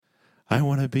I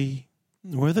want to be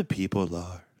where the people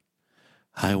are.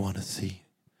 I want to see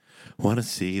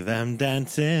them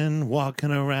dancing,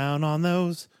 walking around on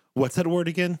those. What's that word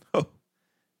again? Oh,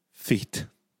 feet.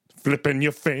 Flipping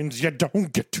your fins, you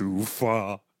don't get too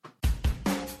far.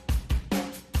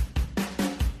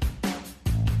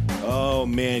 Oh,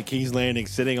 man, King's Landing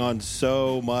sitting on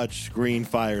so much green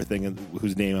fire thing,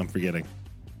 whose name I'm forgetting.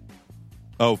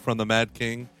 Oh, from the Mad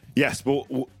King? Yes, but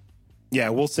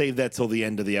we'll save that till the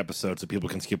end of the episode so people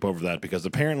can skip over that because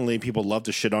apparently people love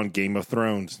to shit on Game of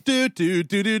Thrones. Do.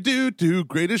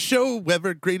 Greatest show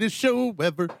ever.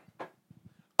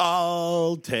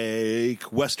 I'll take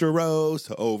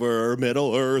Westeros over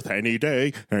Middle Earth any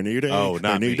day. Oh,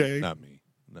 not any me. day. Not me.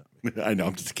 I know,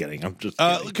 I'm just kidding.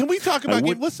 Kidding. Can we talk about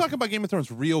let's talk about Game of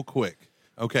Thrones real quick,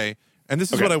 okay? And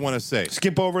this is what I want to say.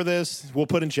 Skip over this. We'll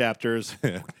put in chapters.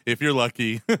 If you're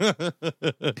lucky. Whatever,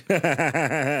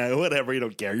 you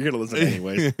don't care. You're going to listen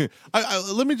anyways.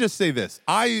 Let me just say this.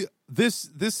 This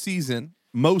season,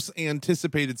 most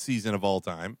anticipated season of all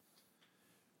time.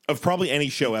 Of probably any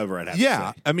show ever, I'd have to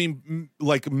say. I mean,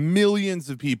 like millions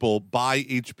of people buy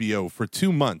HBO for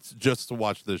 2 months just to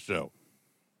watch this show.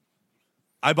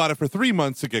 I bought it for 3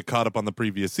 months to get caught up on the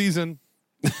previous season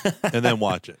and then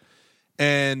watch it.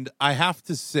 And I have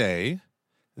to say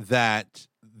that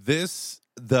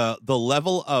the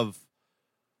level of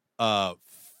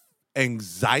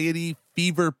anxiety,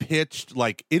 fever pitched,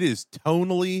 like it is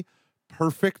tonally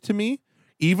perfect to me.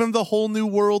 Even the whole new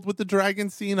world with the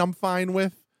dragon scene, I'm fine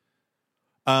with.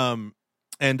 And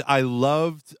I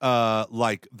loved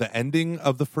like the ending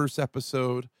of the first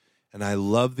episode, and I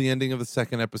love the ending of the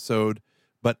second episode.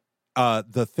 But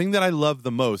the thing that I love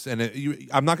the most, and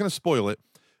I'm not going to spoil it,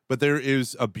 but there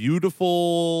is a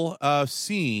beautiful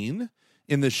scene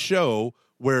in the show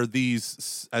where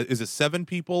these is it 7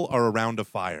 people are around a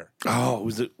fire. Oh,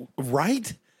 was it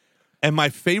right? And my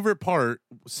favorite part,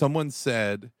 someone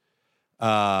said,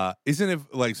 isn't it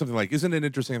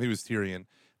interesting? I think it was Tyrion,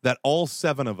 that all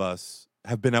 7 of us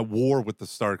have been at war with the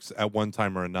Starks at one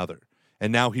time or another.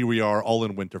 And now here we are all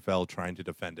in Winterfell trying to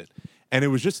defend it. And it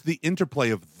was just the interplay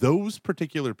of those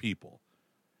particular people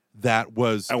that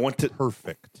was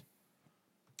perfect.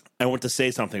 I want to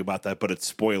say something about that, but it's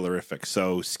spoilerific.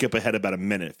 So skip ahead about a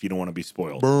minute if you don't want to be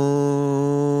spoiled.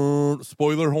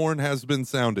 Spoiler horn has been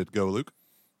sounded. Go, Luke.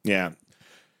 Yeah.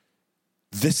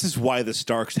 This is why the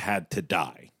Starks had to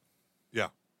die. Yeah.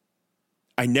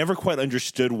 I never quite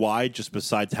understood why, just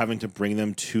besides having to bring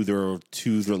them to their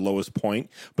lowest point,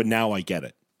 but now I get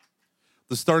it.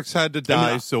 The Starks had to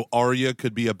die so Arya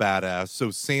could be a badass, so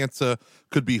Sansa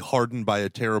could be hardened by a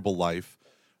terrible life,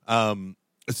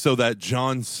 so that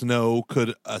Jon Snow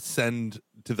could ascend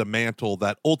to the mantle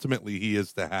that ultimately he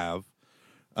is to have.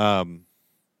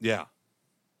 Yeah.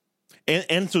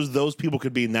 And so those people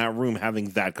could be in that room having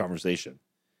that conversation.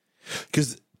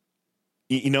 Because,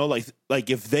 you know, like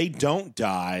if they don't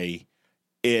die,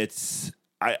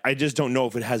 I just don't know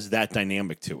if it has that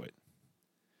dynamic to it.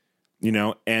 You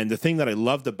know, and the thing that I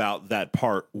loved about that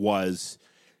part was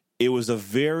it was a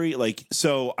very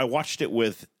so I watched it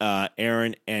with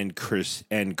Aaron and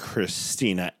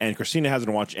Christina, and Christina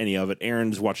hasn't watched any of it.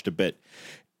 Aaron's watched a bit,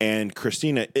 and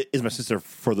Christina is my sister.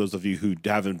 For those of you who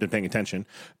haven't been paying attention,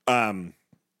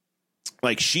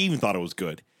 she even thought it was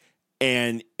good,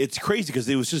 and it's crazy because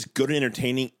it was just good and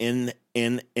entertaining in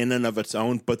and of its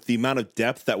own. But the amount of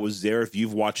depth that was there, if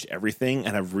you've watched everything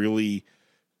and have really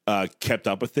kept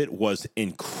up with it, was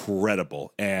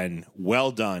incredible and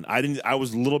well done. I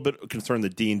was a little bit concerned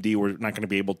that D&D were not going to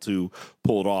be able to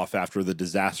pull it off after the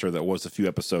disaster that was a few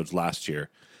episodes last year.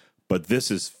 But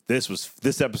this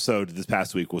episode this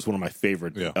past week was one of my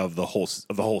favorite of the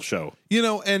whole show. You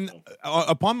know, and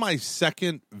upon my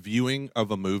second viewing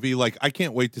of a movie, I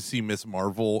can't wait to see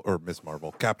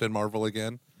Captain Marvel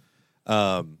again.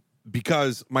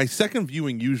 Because my second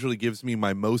viewing usually gives me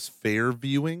my most fair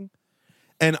viewing.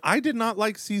 And I did not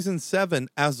like season 7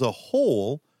 as a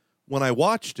whole when I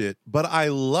watched it, but I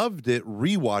loved it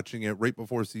rewatching it right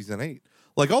before season 8.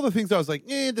 All the things I was like,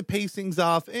 the pacing's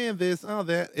off, this,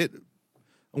 that.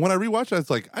 When I rewatched it, I was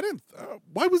like,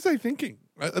 why was I thinking?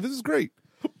 This is great.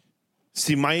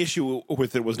 See, my issue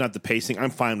with it was not the pacing. I'm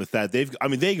fine with that.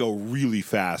 They go really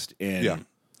fast in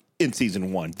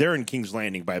season 1. They're in King's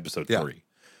Landing by episode 3.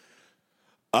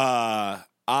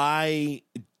 I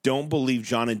don't believe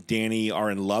John and Danny are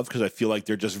in love because I feel like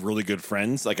they're just really good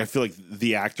friends. I feel like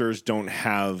the actors don't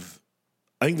have.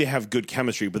 I think they have good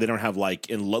chemistry, but they don't have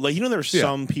in love. There's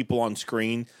some people on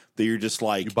screen that you're just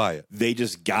you buy it. They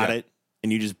just got it,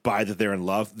 and you just buy that they're in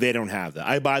love. They don't have that.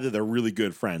 I buy that they're really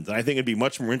good friends, and I think it'd be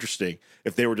much more interesting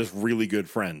if they were just really good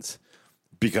friends,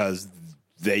 because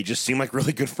they just seem like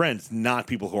really good friends, not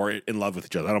people who are in love with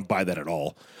each other. I don't buy that at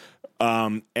all.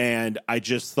 And I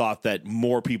just thought that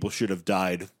more people should have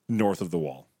died north of the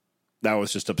wall. That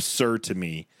was just absurd to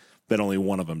me that only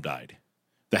one of them died.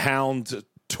 The Hound,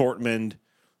 Tortmund,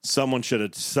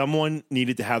 someone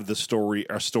needed to have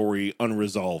our story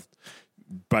unresolved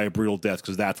by a brutal death,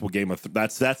 because that's what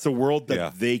that's the world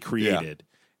that they created,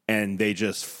 and they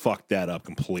just fucked that up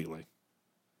completely.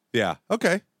 Yeah.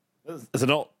 Okay. As an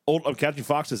old I'm catching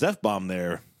Fox's F-bomb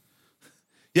there.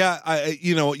 Yeah,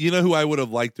 you know who I would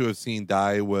have liked to have seen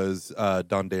die was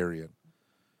Dondarrion.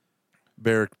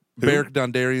 Beric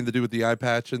Dondarrion, the dude with the eye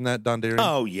patch, in that Dondarrion.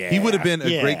 Oh yeah, he would have been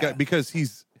a great guy, because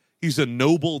he's a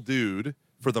noble dude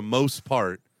for the most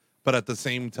part, but at the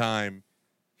same time,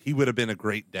 he would have been a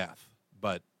great death.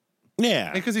 But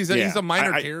yeah, because he's a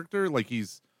minor character, like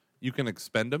you can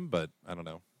expend him, but I don't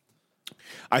know.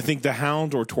 I think the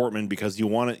Hound or Tortmund, because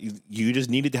you just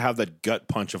needed to have that gut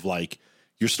punch of like,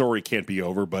 your story can't be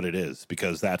over, but it is,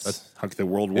 because that's how the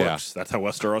world works. That's how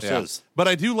Westeros is. But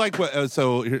I do like what.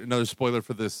 So here, another spoiler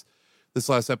for this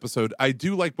last episode. I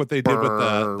do like what they did with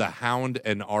the Hound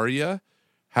and Arya.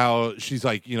 How she's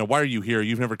like, why are you here?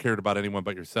 You've never cared about anyone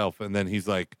but yourself. And then he's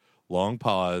like, long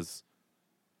pause.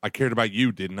 I cared about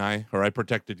you, didn't I? Or I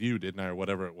protected you, didn't I? Or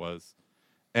whatever it was.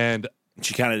 And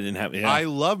she kind of didn't have. Yeah. I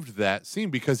loved that scene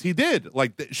because he did.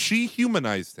 Like, she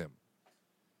humanized him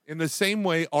in the same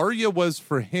way Arya was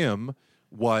for him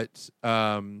what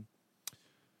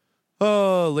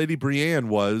Lady Brienne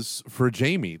was for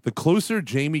Jaime. The closer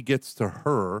Jaime gets to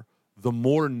her, the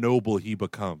more noble he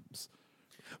becomes.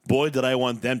 Boy, did I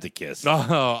want them to kiss.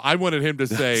 I wanted him to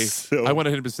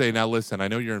say, now listen, I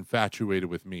know you're infatuated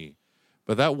with me,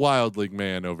 but that wildling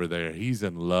man over there, he's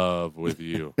in love with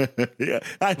you. Yeah,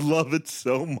 I love it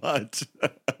so much.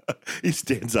 He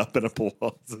stands up and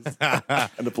applauses.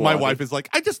 My wife is like,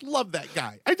 I just love that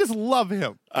guy. I just love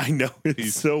him. I know.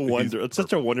 It's so wonderful. It's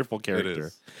such a wonderful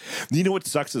character. You know what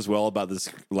sucks as well about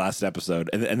this last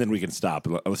episode? And then we can stop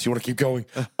unless you want to keep going.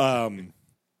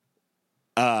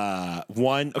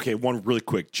 One really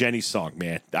quick. Jenny's song,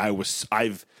 man.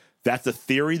 That's a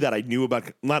theory that I knew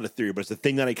about. Not a theory, but it's a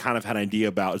thing that I kind of had an idea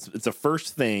about. It's the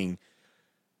first thing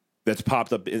that's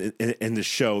popped up in the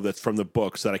show that's from the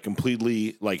books that I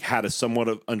completely had a somewhat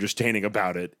of understanding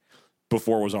about it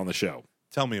before it was on the show.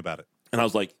 Tell me about it. And I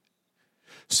was like,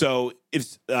 so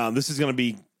it's this is going to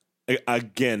be,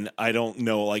 again, I don't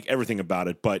know everything about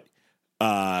it, but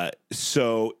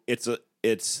so it's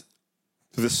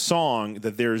the song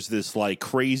that there's this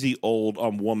crazy old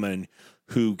woman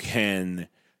who can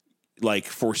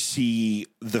foresee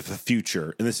the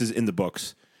future, and this is in the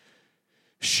books.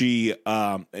 She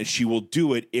will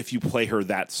do it if you play her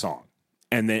that song,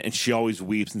 and she always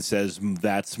weeps and says,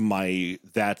 "That's my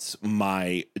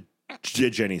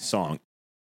Jenny song."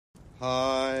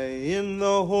 High in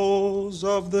the halls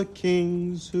of the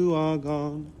kings who are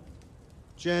gone,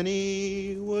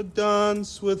 Jenny would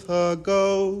dance with her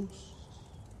ghosts,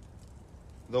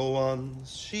 the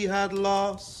ones she had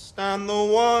lost and the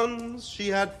ones she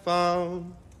had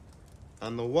found,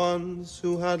 and the ones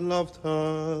who had loved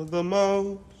her the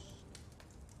most,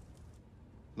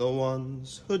 the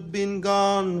ones who'd been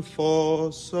gone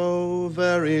for so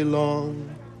very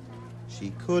long,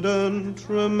 she couldn't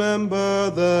remember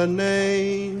their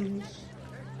names.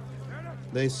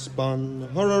 They spun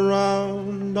her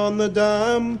around on the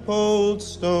damp old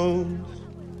stones,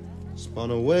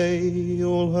 spun away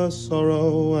all her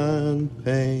sorrow and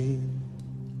pain.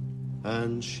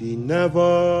 And she never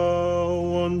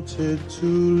wanted to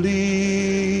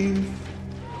leave,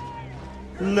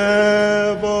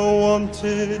 never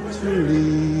wanted to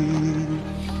leave.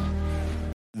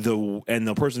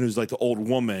 The person who's the old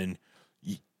woman,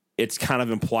 it's kind of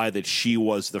implied that she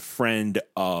was the friend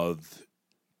of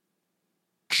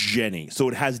Jenny. So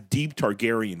it has deep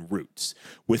Targaryen roots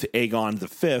with Aegon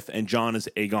V, and Jon is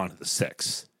Aegon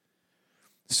VI.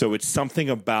 So it's something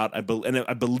about, I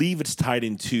believe it's tied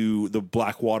into the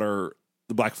Blackfire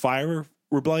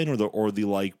Rebellion, or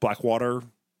the Blackwater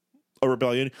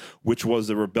Rebellion, which was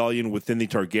a rebellion within the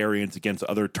Targaryens against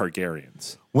other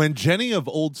Targaryens. When Jenny of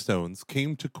Oldstones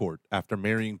came to court after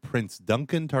marrying Prince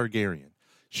Duncan Targaryen,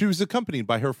 she was accompanied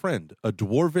by her friend, a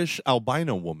dwarvish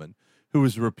albino woman who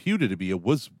was reputed to be a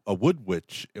woods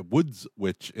witch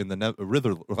in the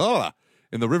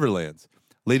Riverlands.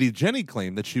 Lady Jenny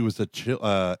claimed that she was a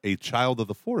child of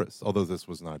the forest, although this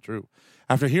was not true.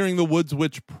 After hearing the Woods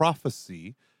Witch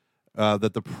prophecy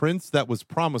that the prince that was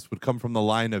promised would come from the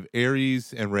line of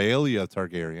Aerys and Rhaelia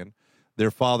Targaryen, their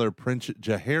father, Prince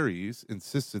Jaehaerys,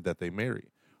 insisted that they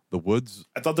marry. The Woods.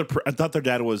 I thought their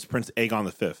dad was Prince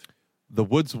Aegon V. The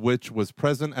Woods Witch was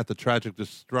present at the tragic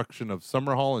destruction of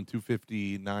Summerhall in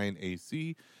 259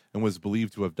 AC and was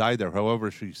believed to have died there.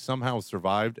 However, she somehow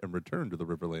survived and returned to the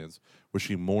Riverlands, where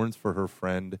she mourns for her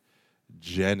friend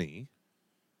Jenny.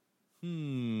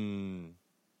 And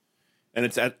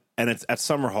it's at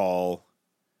Summerhall.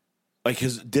 Like,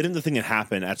 didn't the thing that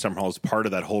happened at Summerhall is part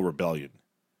of that whole rebellion?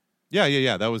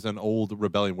 Yeah. That was an old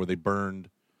rebellion where they burned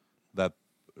that.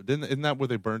 Isn't that where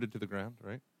they burned it to the ground,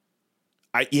 right?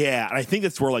 I think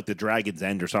that's where like the Dragons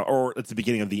End or it's the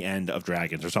beginning of the end of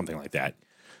Dragons or something like that.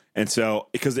 And so,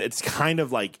 because it's kind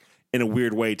of like in a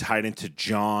weird way tied into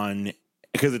John,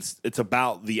 because it's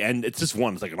about the end. It's just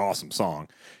one. It's like an awesome song,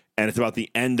 and it's about the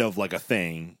end of like a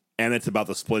thing, and it's about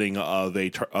the splitting of the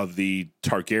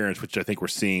Targaryens, which I think we're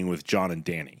seeing with John and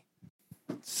Dany.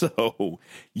 So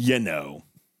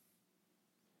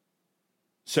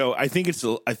So I think it's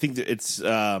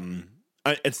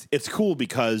cool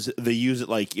because they use it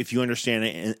like if you understand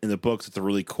it in the books, it's a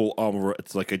really cool.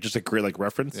 It's like just a great like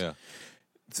reference. Yeah,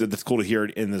 so that's cool to hear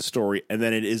it in the story, and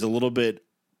then it is a little bit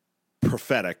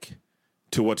prophetic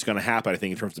to what's going to happen. I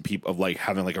think in terms of people of like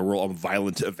having like a real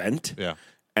violent event. Yeah,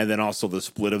 and then also the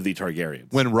split of the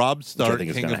Targaryens. When Robb Stark, King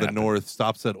of the happen. North,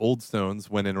 stops at Oldstones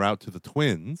when en route to the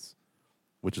Twins,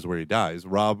 which is where he dies,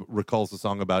 Robb recalls a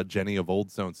song about Jenny of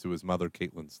Oldstones to his mother,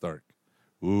 Catelyn Stark.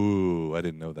 Ooh, I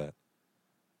didn't know that.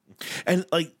 And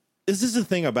like, this is the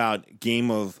thing about Game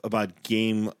of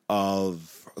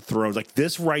Thrones. Like,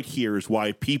 this right here is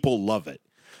why people love it.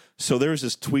 So there was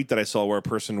this tweet that I saw where a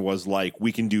person was like,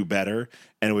 "We can do better,"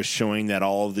 and it was showing that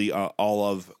all of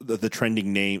the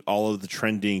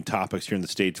trending topics here in the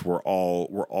States were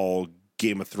all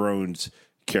Game of Thrones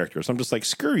characters. I'm just like,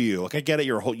 screw you. Like, I get it.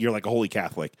 You're like a holy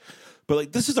Catholic, but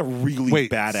like, this is a really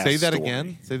badass. Say that story.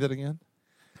 again. Say that again.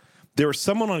 There was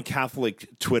someone on Catholic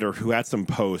Twitter who had some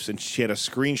posts, and she had a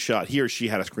screenshot. He or she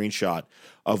had a screenshot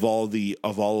of all of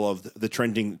the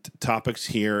trending topics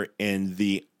here in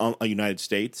the United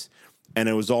States, and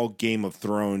it was all Game of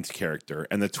Thrones character.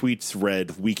 And the tweets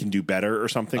read, "We can do better" or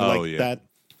something that.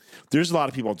 There's a lot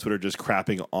of people on Twitter just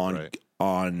crapping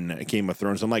on Game of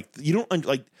Thrones. I'm like, you don't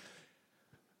like.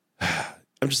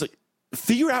 I'm just like,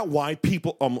 figure out why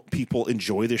people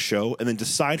enjoy this show, and then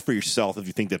decide for yourself if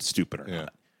you think that's stupid or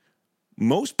not.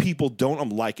 Most people don't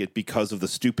like it because of the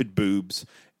stupid boobs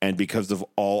and because of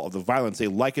all of the violence. They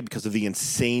like it because of the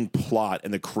insane plot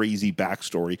and the crazy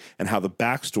backstory and how the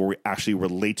backstory actually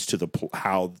relates to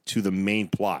the main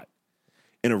plot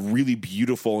in a really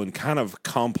beautiful and kind of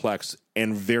complex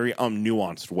and very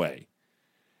nuanced way.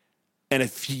 And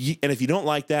if you don't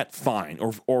like that, fine.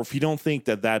 Or if you don't think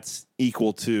that that's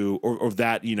equal to or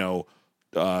that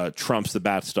trumps the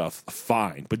bad stuff,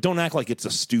 fine. But don't act like it's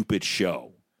a stupid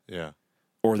show. Yeah.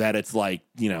 Or that it's like,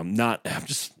 not. I'm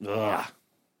just. Ugh.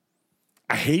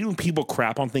 I hate when people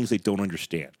crap on things they don't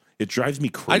understand. It drives me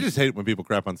crazy. I just hate when people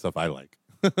crap on stuff I like.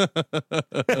 That's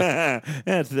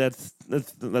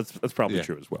probably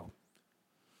true as well.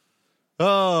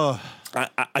 Oh,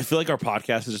 I feel like our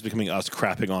podcast is just becoming us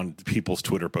crapping on people's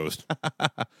Twitter posts.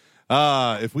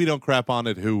 If we don't crap on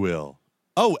it, who will?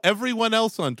 Oh, everyone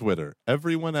else on Twitter.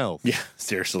 Everyone else. Yeah,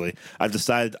 seriously. I've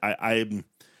decided I'm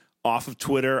off of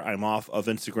Twitter. I'm off of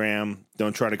Instagram.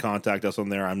 Don't try to contact us on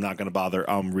there. I'm not going to bother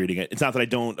reading it. It's not that I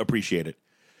don't appreciate it.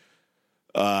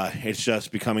 It's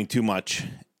just becoming too much.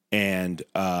 And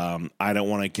I don't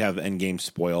want to have Endgame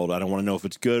spoiled. I don't want to know if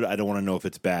it's good. I don't want to know if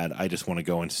it's bad. I just want to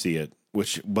go and see it.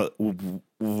 But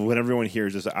when everyone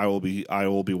hears this, I will be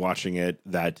watching it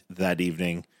that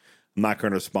evening. I'm not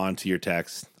going to respond to your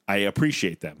text. I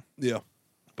appreciate them. Yeah,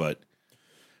 but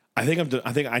I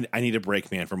think I need a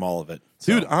break, man, from all of it.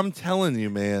 So. Dude, I'm telling you,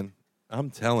 man. I'm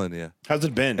telling you. How's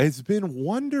it been? It's been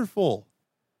wonderful.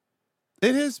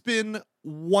 It has been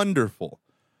wonderful.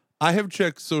 I have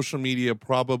checked social media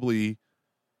probably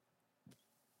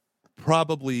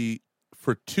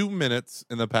for 2 minutes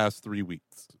in the past 3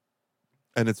 weeks,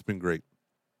 and it's been great.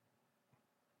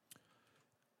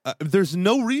 There's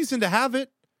no reason to have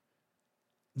it.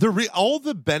 All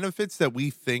the benefits that we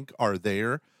think are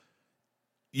there,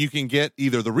 you can get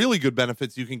either the really good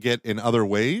benefits you can get in other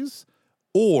ways,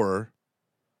 or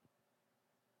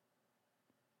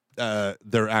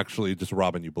they're actually just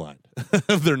robbing you blind.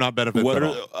 They're not benefits at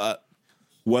all.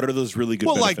 What are those really good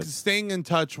benefits? Like staying in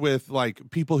touch with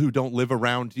like people who don't live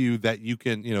around you, that you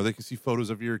can, they can see photos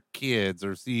of your kids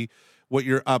or see what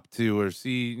you're up to or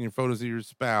see photos of your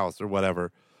spouse or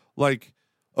whatever. Like,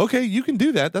 okay, you can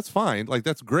do that. That's fine. Like,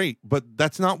 that's great. But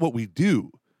that's not what we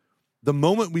do. The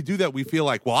moment we do that, we feel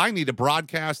like, well, I need to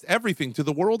broadcast everything to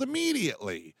the world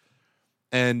immediately.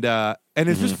 And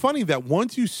it's just funny that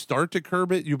once you start to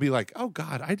curb it, you'll be like, oh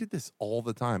God, I did this all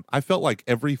the time. I felt like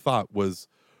every thought was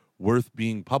worth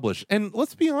being published. And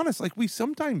let's be honest, like we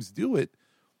sometimes do it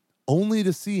only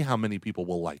to see how many people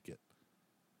will like it.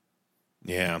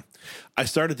 Yeah. I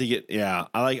started to get,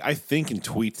 I think in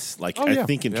tweets, like Oh, I yeah.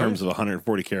 think in Yeah, terms of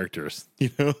 140 characters, you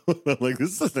know, like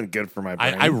this isn't good for my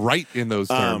brain. I write in those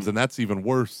terms, and that's even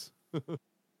worse.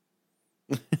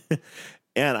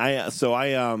 And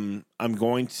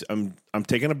I'm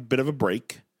taking a bit of a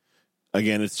break.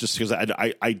 Again, it's just because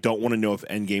I don't want to know if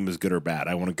Endgame is good or bad.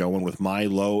 I want to go in with my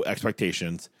low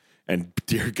expectations, and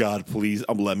dear God, please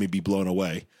let me be blown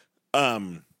away.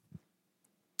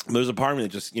 There's a part of me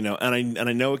that just, you know, and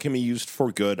I know it can be used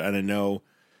for good, and I know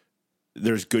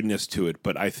there's goodness to it,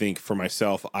 but I think for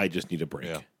myself, I just need a break.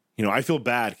 Yeah. You know, I feel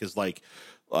bad because like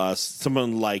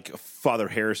someone like Father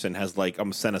Harrison has like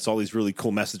sent us all these really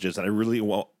cool messages, and I really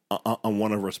want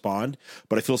to respond,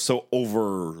 but I feel so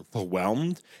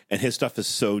overwhelmed, and his stuff is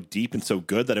so deep and so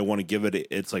good that I want to give it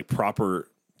its like proper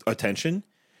attention,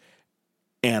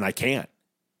 and I can't.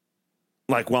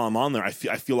 Like while I'm on there, I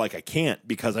feel like I can't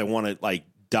because I want to like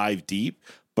dive deep,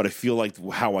 but I feel like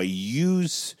how I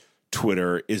use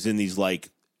Twitter is in these like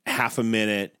half a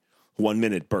minute, 1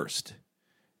 minute burst.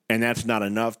 And that's not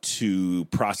enough to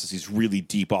process these really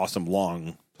deep, awesome,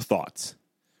 long thoughts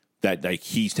that like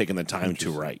he's taken the time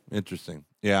to write. Interesting.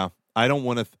 Yeah. I don't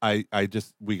want to, I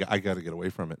got to get away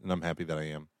from it, and I'm happy that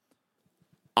I am.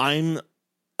 And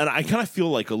I kind of feel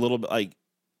like a little bit like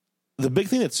the big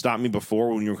thing that stopped me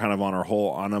before when you were kind of on our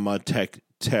whole Anima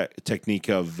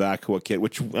Technica Vacua kit,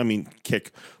 which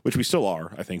we still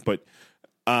are, I think, but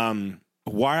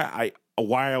why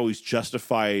I always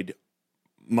justified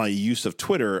my use of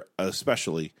Twitter,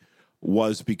 especially,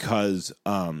 was because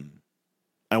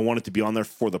I wanted to be on there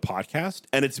for the podcast,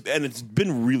 and it's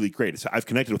been really great. I've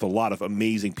connected with a lot of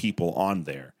amazing people on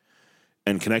there,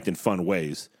 and connect in fun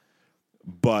ways,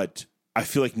 but I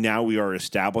feel like now we are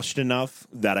established enough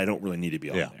that I don't really need to be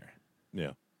on there.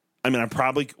 Yeah. I mean,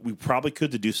 we probably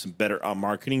could to do some better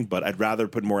marketing, but I'd rather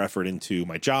put more effort into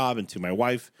my job, into my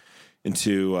wife,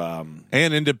 into and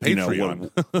into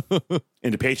Patreon.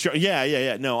 Into Patreon.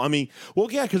 Yeah. No, I mean, well,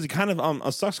 yeah, because it kind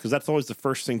of sucks because that's always the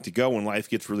first thing to go when life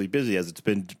gets really busy, as it's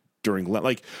been during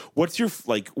like. What's your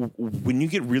like when you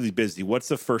get really busy? What's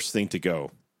the first thing to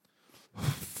go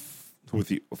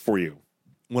for you?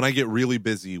 When I get really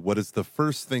busy, what is the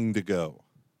first thing to go?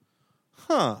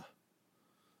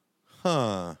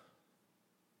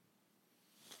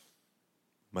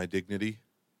 My dignity.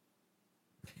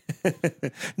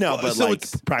 No, but so like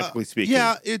it's, practically speaking.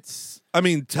 Yeah,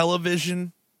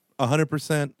 television,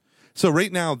 100%. So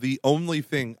right now, the only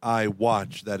thing I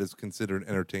watch that is considered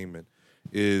entertainment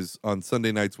is on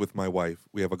Sunday nights with my wife.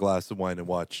 We have a glass of wine and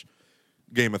watch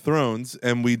Game of Thrones,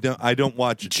 and I don't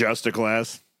watch just a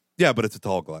glass. Yeah, but it's a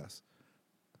tall glass.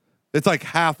 It's like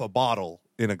half a bottle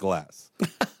in a glass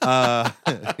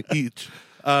each.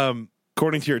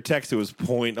 According to your text, it was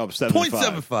 0.75.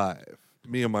 0.75.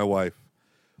 Me and my wife.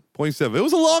 0.7. It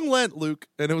was a long Lent, Luke,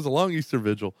 and it was a long Easter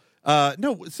vigil.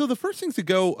 No, so the first things to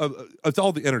go, it's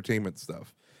all the entertainment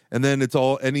stuff. And then it's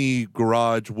all any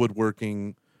garage,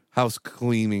 woodworking, house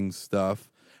cleaning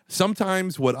stuff.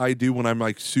 Sometimes what I do when I'm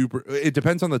like it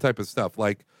depends on the type of stuff.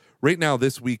 Like right now,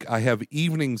 this week, I have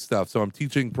evening stuff. So I'm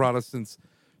teaching Protestants.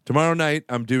 Tomorrow night,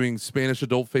 I'm doing Spanish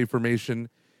adult faith formation.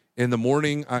 In the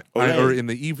morning, or in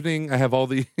the evening, I have all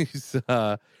these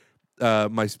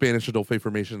my Spanish adult faith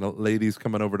formation ladies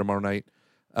coming over tomorrow night.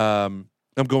 I'm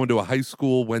going to a high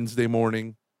school Wednesday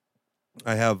morning.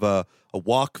 I have a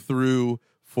walkthrough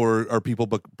for our people,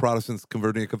 but Protestants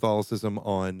converting to Catholicism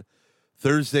on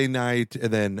Thursday night,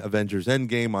 and then Avengers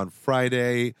Endgame on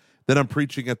Friday. Then I'm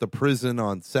preaching at the prison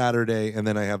on Saturday, and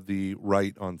then I have the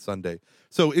rite on Sunday.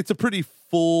 So it's a pretty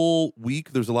full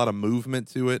week. There's a lot of movement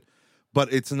to it,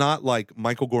 but it's not like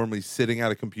Michael Gormley sitting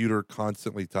at a computer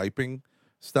constantly typing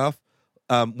stuff.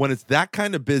 When it's that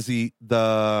kind of busy,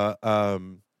 like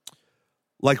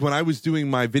when I was doing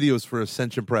my videos for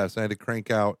Ascension Press, I had to crank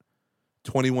out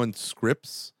 21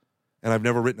 scripts, and I've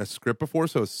never written a script before,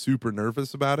 so I was super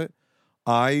nervous about it.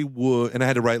 I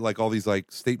had to write like all these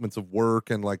like statements of work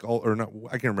and like I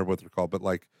can't remember what they're called, but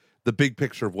like the big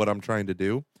picture of what I'm trying to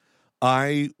do.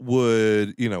 I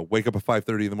would, wake up at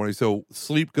 5:30 in the morning. So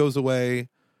sleep goes away.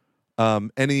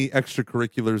 Any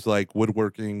extracurriculars like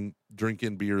woodworking,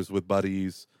 drinking beers with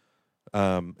buddies,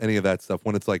 any of that stuff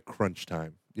when it's like crunch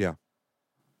time. Yeah.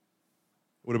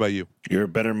 What about you? You're a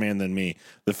better man than me.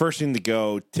 The first thing to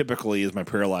go typically is my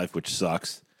prayer life, which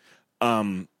sucks.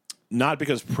 Not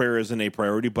because prayer isn't a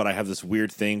priority, but I have this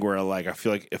weird thing where like I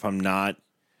feel like if I'm not,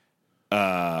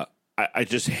 I I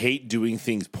just hate doing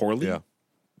things poorly. Yeah.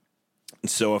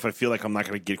 So if I feel like I'm not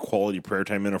going to get quality prayer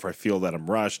time in, or if I feel that I'm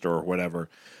rushed or whatever,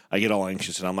 I get all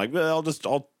anxious and I'm like, well,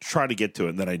 I'll try to get to it,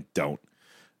 and then I don't.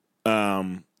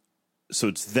 So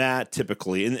it's that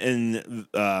typically, and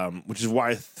which is why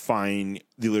I find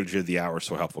the Liturgy of the Hour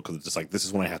so helpful, because it's just like, this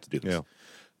is when I have to do this.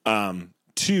 Yeah.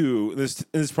 Two,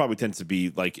 this probably tends to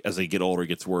be like, as I get older, it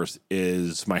gets worse,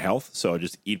 is my health. So I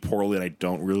just eat poorly, and I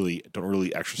don't really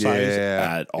exercise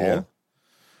at all,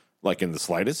 like in the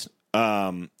slightest.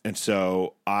 And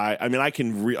so I mean, I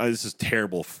can, this is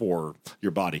terrible for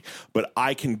your body, but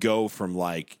I can go from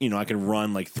like, I can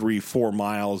run like 3-4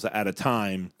 miles at a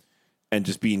time and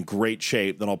just be in great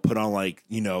shape. Then I'll put on like,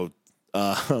 30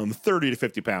 to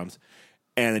 50 pounds,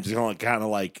 and then just kind of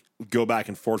like go back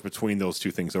and forth between those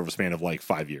two things over a span of like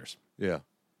 5 years. Yeah.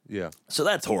 Yeah. So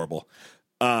that's horrible.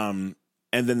 And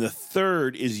then the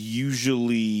third is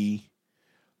usually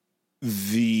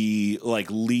the like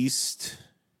least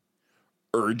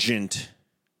urgent,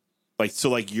 like, so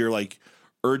like you're like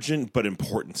urgent but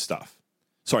important stuff.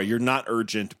 Sorry, you're not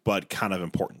urgent but kind of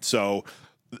important. So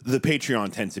the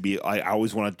Patreon tends to be, I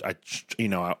always want to,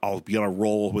 I'll be on a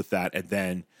roll with that, and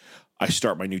then I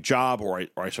start my new job, or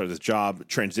I start this job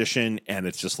transition, and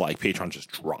it's just like Patreon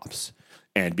just drops,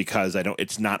 and because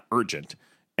it's not urgent,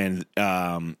 and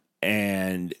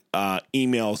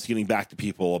emails getting back to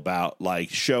people about like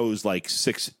shows like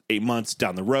 6-8 months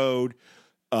down the road,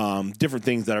 different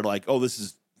things that are like, oh, this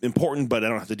is important, but I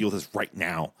don't have to deal with this right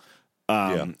now,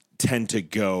 tend to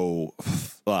go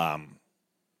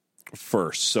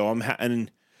first. So I'm and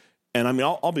I mean,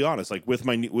 I'll be honest, like with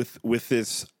my with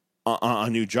this a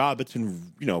new job, it's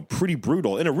been pretty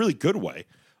brutal in a really good way.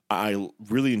 I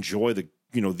really enjoy the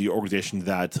organization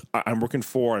that I'm working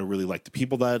for. I really like the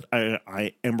people that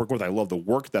I am working with. I love the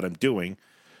work that I'm doing.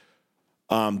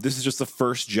 This is just the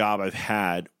first job I've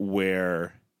had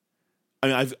where, I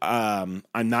mean,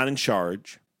 I'm not in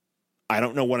charge. I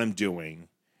don't know what I'm doing,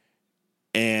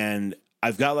 and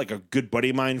I've got like a good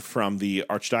buddy of mine from the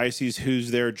Archdiocese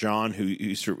who's there, John, who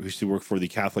used to work for the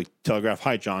Catholic Telegraph.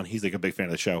 Hi, John. He's like a big fan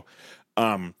of the show.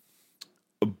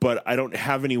 But I don't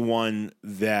have anyone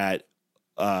that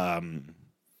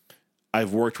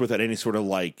I've worked with at any sort of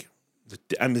like,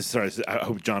 I'm sorry, I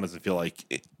hope John doesn't feel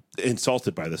like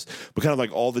insulted by this, but kind of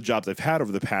like all the jobs I've had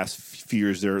over the past few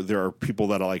years, there are people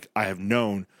that I have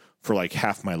known for like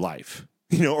half my life,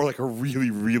 or like a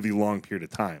really, really long period of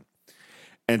time.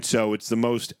 And so it's the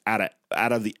most out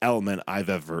of the element I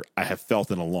have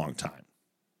felt in a long time.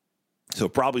 So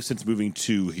probably since moving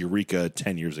to Eureka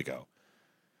 10 years ago,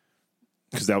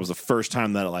 because that was the first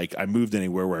time that like I moved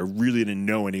anywhere where I really didn't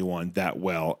know anyone that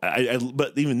well.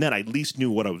 But even then, I at least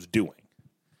knew what I was doing.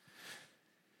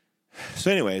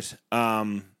 So, anyways,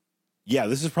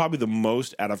 this is probably the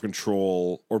most out of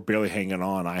control or barely hanging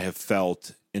on I have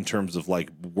felt in terms of like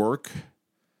work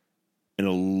in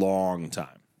a long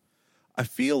time. I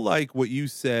feel like what you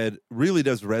said really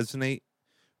does resonate,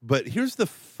 but here's the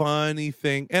funny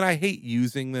thing, and I hate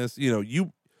using this.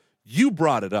 You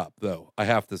brought it up, though, I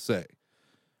have to say.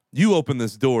 You opened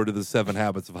this door to the 7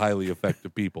 habits of highly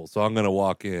effective people, so I'm going to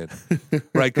walk in,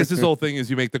 right? Because this whole thing is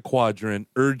you make the quadrant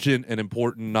urgent and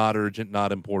important, not urgent,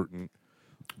 not important.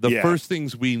 The first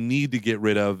things we need to get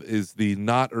rid of is the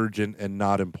not urgent and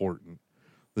not important.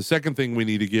 The second thing we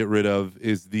need to get rid of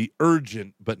is the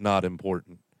urgent but not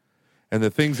important. And the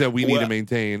things that we need to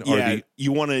maintain are the...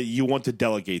 You want to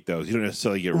delegate those. You don't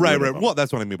necessarily get rid of them. Well,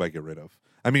 that's what I mean by get rid of.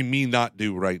 I mean, me not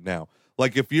do right now.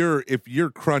 Like if you're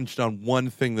crunched on one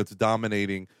thing that's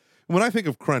dominating... When I think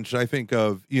of crunch, I think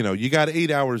of, you got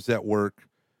 8 hours at work.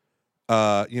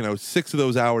 6 of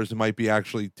those hours might be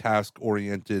actually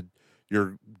task-oriented.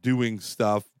 You're doing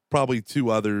stuff. Probably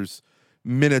 2 others.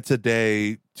 Minutes a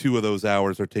day, 2 of those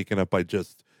hours are taken up by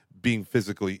just being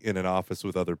physically in an office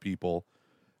with other people.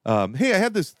 Hey, I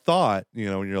had this thought, and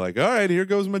you're like, all right, here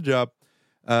goes my job.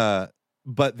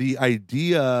 But the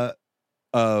idea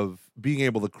of being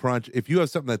able to crunch, if you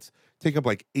have something that's take up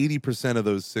like 80% of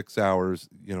those 6 hours,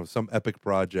 some epic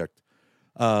project.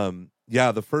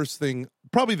 The first thing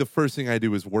I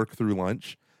do is work through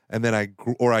lunch, and then I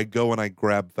go and I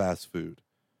grab fast food.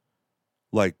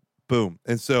 Like, boom.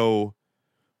 And so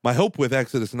my hope with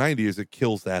Exodus 90 is it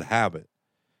kills that habit.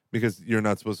 Because you're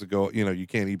not supposed to go, you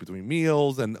can't eat between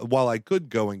meals. And while I could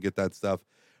go and get that stuff,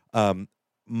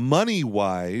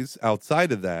 money-wise,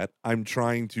 outside of that, I'm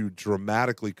trying to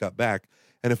dramatically cut back.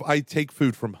 And if I take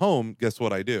food from home, guess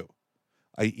what I do?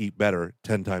 I eat better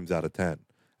 10 times out of 10.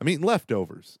 I'm eating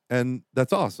leftovers, and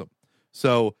that's awesome.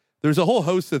 So there's a whole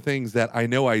host of things that I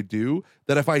know I do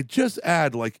that if I just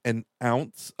add like an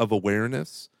ounce of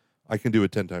awareness, I can do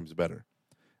it 10 times better.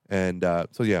 And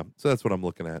so that's what I'm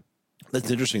looking at. That's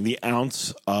interesting. The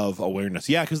ounce of awareness.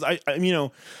 Yeah, because I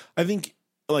think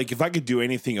like if I could do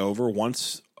anything over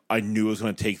once I knew I was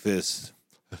going to take this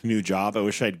new job, I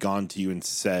wish I'd gone to you and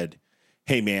said,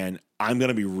 "Hey, man, I'm going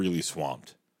to be really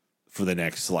swamped for the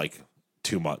next like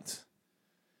 2 months.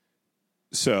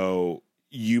 So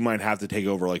you might have to take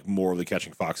over like more of the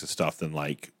Catching Foxes stuff than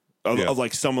like of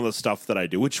like some of the stuff that I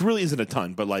do, which really isn't a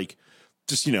ton, but like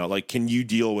just like can you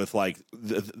deal with like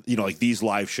like these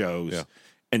live shows." Yeah.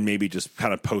 And maybe just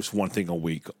kind of post one thing a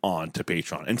week on to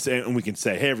Patreon and we can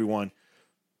say, hey, everyone,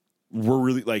 we're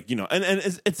really like,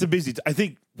 and it's a busy, I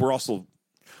think we're also,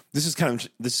 this is kind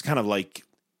of like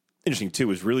interesting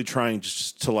too, is really trying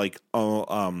just to like,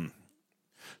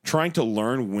 trying to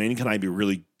learn when can I be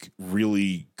really,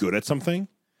 really good at something.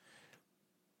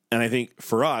 And I think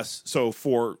for us, so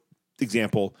for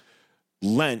example,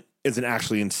 Lent is an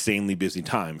actually insanely busy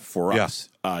time for us.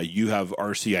 You have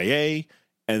RCIA,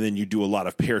 and then you do a lot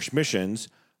of parish missions.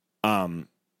 I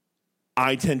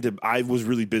was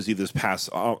really busy this past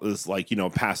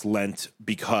Lent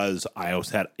because I always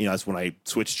had, that's when I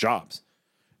switched jobs.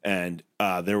 And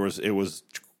it was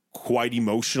quite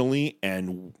emotionally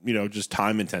and, just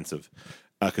time intensive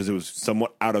because it was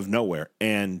somewhat out of nowhere.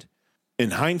 And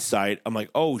in hindsight, I'm like,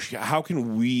 oh, how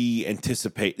can we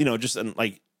anticipate,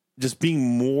 just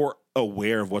being more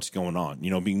aware of what's going on,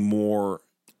 being more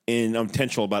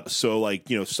intentional about it. So like,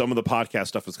 some of the podcast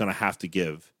stuff is going to have to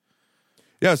give.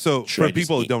 Yeah. So for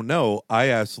people who don't know, I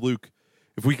asked Luke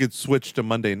if we could switch to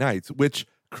Monday nights, which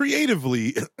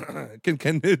creatively can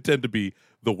tend to be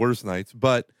the worst nights.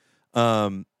 But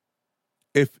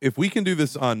if we can do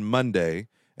this on Monday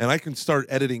and I can start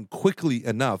editing quickly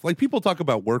enough, like people talk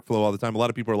about workflow all the time. A lot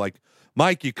of people are like,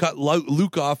 Mike, you cut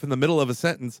Luke off in the middle of a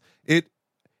sentence. It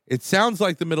sounds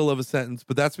like the middle of a sentence,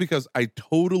 but that's because I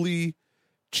totally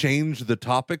changed the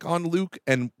topic on Luke,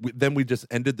 and then we just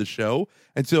ended the show.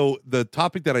 And so the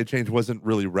topic that I changed wasn't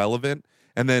really relevant.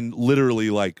 And then literally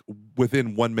like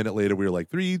within 1 minute later, we were like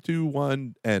 3, 2,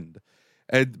 1, end.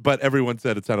 But everyone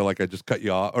said it sounded like I just cut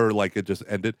you off or like it just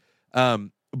ended.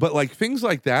 But like things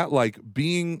like that, like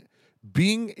being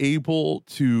able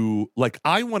to like,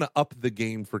 I want to up the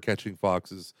game for Catching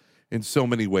Foxes in so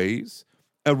many ways.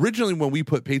 Originally, when we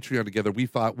put Patreon together, we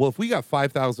thought, well, if we got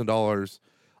 $5,000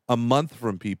 a month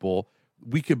from people,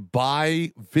 we could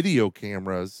buy video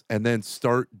cameras and then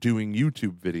start doing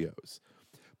YouTube videos.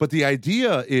 But the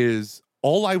idea is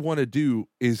all I want to do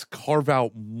is carve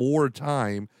out more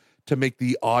time to make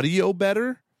the audio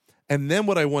better. And then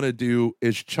what I want to do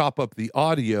is chop up the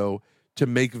audio to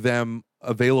make them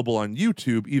available on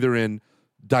YouTube, either in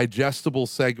digestible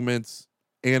segments,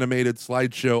 animated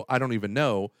slideshow, I don't even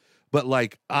know. But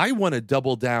like, I want to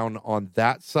double down on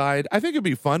that side. I think it'd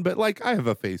be fun, but like, I have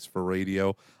a face for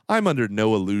radio. I'm under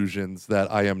no illusions that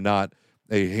I am not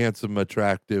a handsome,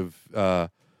 attractive,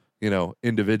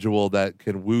 individual that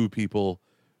can woo people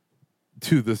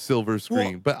to the silver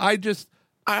screen. Well, but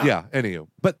anywho.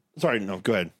 But sorry, no,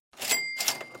 go ahead.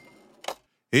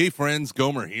 Hey friends,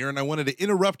 Gomer here, and I wanted to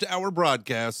interrupt our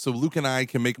broadcast so Luke and I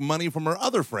can make money from our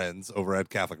other friends over at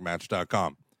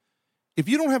CatholicMatch.com. If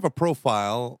you don't have a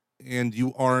profile and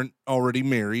you aren't already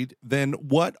married, then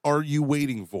what are you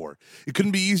waiting for? It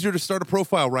couldn't be easier to start a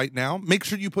profile right now. Make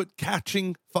sure you put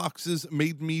Catching Foxes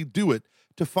Made Me Do It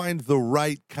to find the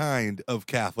right kind of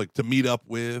Catholic to meet up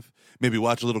with, maybe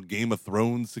watch a little Game of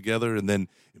Thrones together, and then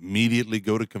immediately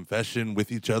go to confession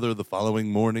with each other the following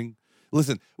morning.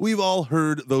 Listen, we've all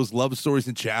heard those love stories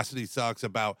and chastity socks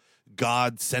about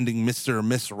God sending Mr. or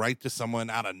Miss Right to someone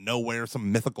out of nowhere,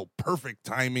 some mythical perfect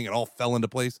timing, it all fell into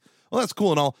place. Well, that's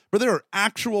cool and all, but there are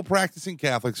actual practicing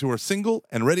Catholics who are single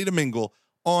and ready to mingle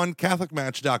on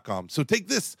CatholicMatch.com. So take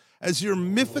this as your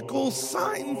mythical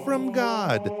sign from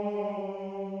God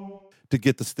to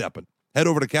get to stepping. Head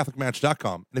over to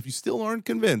CatholicMatch.com, and if you still aren't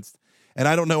convinced, and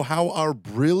I don't know how our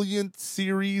brilliant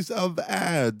series of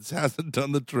ads hasn't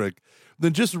done the trick,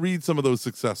 then just read some of those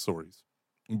success stories.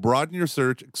 Broaden your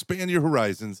search, expand your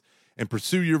horizons, and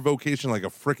pursue your vocation like a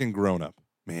frickin' grown-up.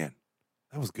 Man,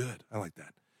 that was good. I like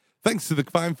that. Thanks to the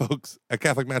fine folks at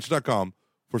CatholicMatch.com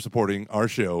for supporting our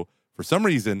show for some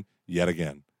reason yet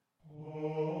again.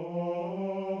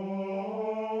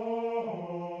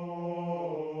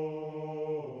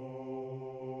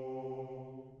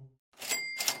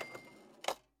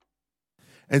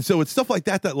 And so it's stuff like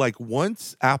that like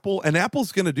once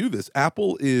Apple's going to do this.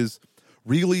 Apple is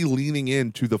really leaning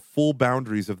into the full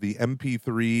boundaries of the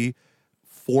MP3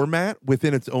 format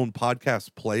within its own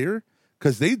podcast player,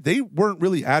 because they weren't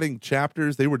really adding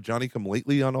chapters. They were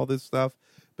Johnny-come-lately on all this stuff.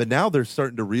 but now they're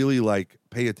starting to really like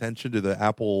pay attention to the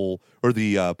Apple or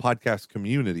the podcast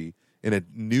community in a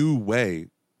new way,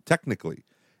 technically.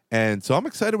 And so I'm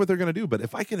excited what they're going to do. But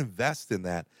if I can invest in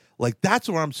that, like that's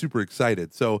where I'm super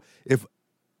excited. So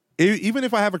even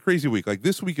if I have a crazy week, like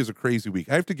this week is a crazy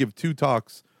week, I have to give 2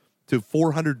 talks to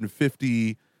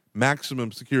 450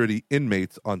 maximum security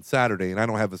inmates on Saturday, and I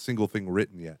don't have a single thing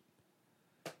written yet.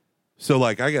 So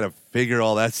like I got to figure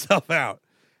all that stuff out.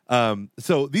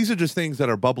 So these are just things that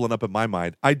are bubbling up in my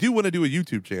mind. I do want to do a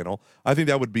YouTube channel. I think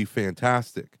that would be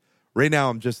fantastic. Right now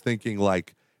I'm just thinking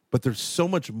like, but there's so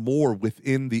much more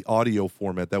within the audio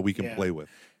format that we can play with.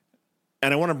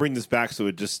 And I want to bring this back so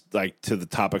it just like to the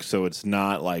topic, so it's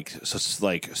not like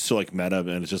so meta, and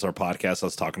it's just our podcast.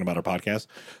 Us talking about our podcast.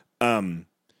 I mean,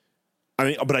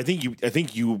 but I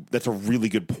think you. That's a really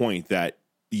good point that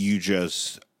you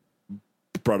just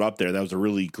brought up there. That was a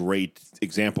really great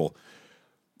example.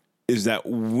 Is that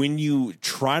when you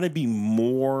try to be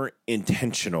more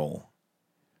intentional,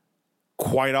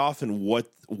 quite often what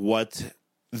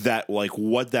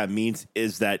that means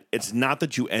is that it's not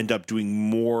that you end up doing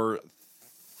more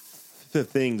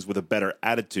things with a better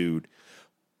attitude,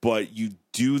 but you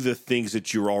do the things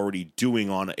that you're already doing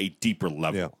on a deeper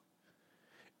level. Yeah.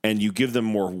 And you give them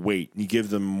more weight, and you give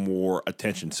them more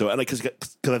attention. So, like, because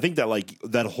I think that like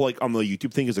that whole like on the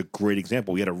YouTube thing is a great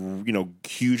example. We had a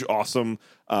huge awesome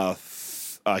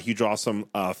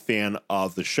fan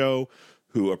of the show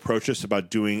who approached us about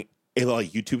doing a lot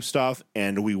of YouTube stuff,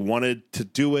 and we wanted to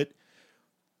do it,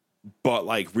 but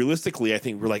like realistically, I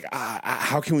think we're like,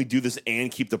 how can we do this and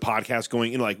keep the podcast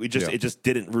going? And like it just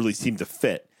didn't really seem to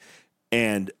fit.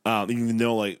 And even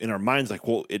though like in our minds, like,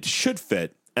 well, it should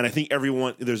fit. And I think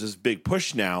there's this big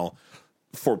push now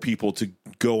for people to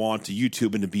go on to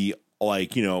YouTube and to be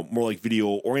like, more like video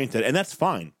oriented. And that's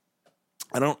fine.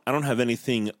 I don't have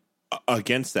anything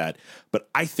against that. But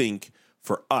I think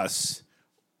for us,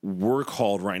 we're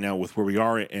called right now with where we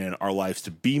are in our lives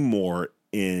to be more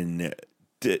in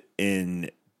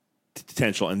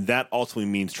potential. And that ultimately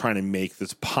means trying to make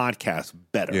this podcast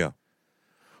better. Yeah.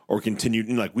 Or continue.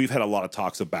 Like we've had a lot of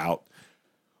talks about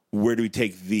where do we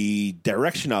take the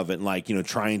direction of it, and like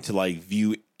trying to like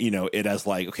view it as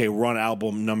like, okay, we're on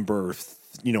album number if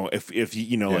like you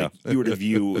were to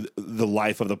view the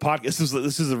life of the podcast.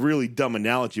 This is a really dumb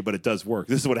analogy, but it does work.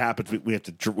 This is what happens. We have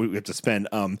to spend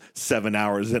 7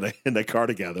 hours in a car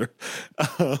together.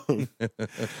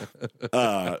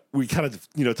 We kind of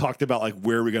talked about like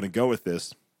where are we going to go with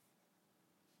this,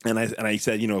 and I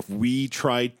said if we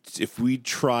try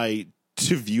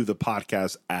to view the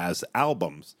podcast as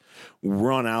albums,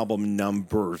 we're on album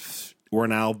number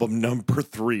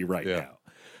 3 right now,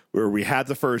 where we had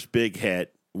the first big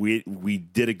hit. We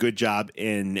did a good job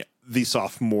in the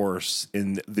sophomore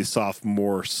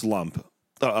slump,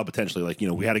 potentially. Like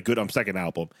we had a good second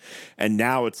album, and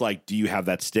now it's like, do you have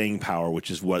that staying power, which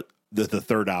is what the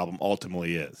third album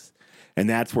ultimately is, and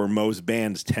that's where most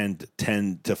bands tend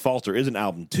to falter. Isn't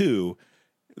album 2?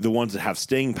 The ones that have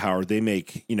staying power, they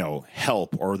make,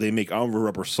 Help, or they make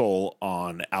Rubber Soul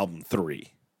on album 3.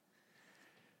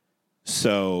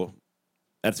 So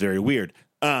that's very weird.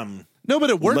 No, but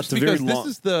it works because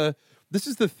this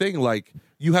is the thing. Like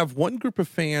you have one group of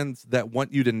fans that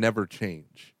want you to never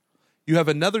change. You have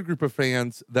another group of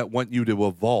fans that want you to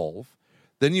evolve.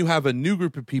 Then you have a new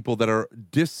group of people that are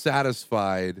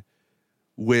dissatisfied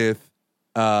with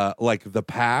like the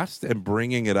past and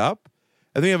bringing it up.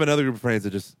 And then you have another group of fans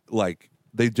that just like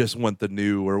they just want the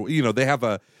new, or they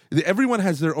have everyone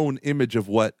has their own image of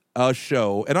what a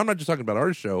show, and I'm not just talking about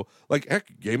our show, like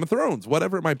heck, Game of Thrones,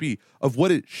 whatever it might be, of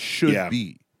what it should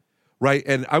be, right?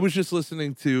 And I was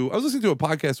listening to a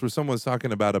podcast where someone was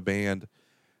talking about a band,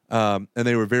 and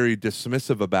they were very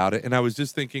dismissive about it, and I was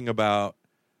just thinking about,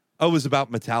 it was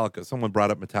about Metallica. Someone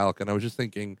brought up Metallica, and I was just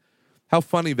thinking, how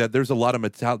funny that there's a lot of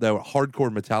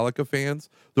hardcore Metallica fans.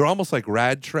 They're almost like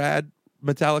rad trad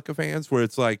Metallica fans, where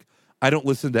it's like, I don't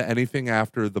listen to anything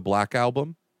after the Black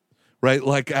Album, right?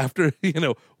 Like after,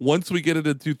 once we get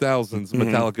into 2000s,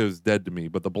 Metallica is dead to me.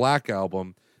 But the Black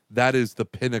Album, that is the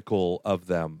pinnacle of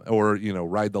them, or,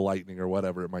 Ride the Lightning or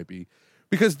whatever it might be,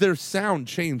 because their sound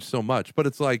changed so much. But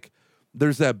it's like,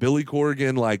 there's that Billy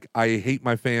Corgan, like, I hate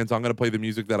my fans, I'm going to play the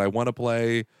music that I want to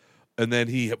play. And then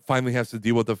he finally has to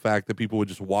deal with the fact that people would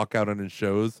just walk out on his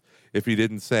shows if he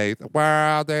didn't say, the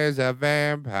world is a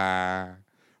vampire,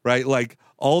 right? Like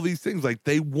all these things, like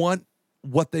they want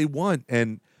what they want.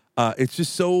 And it's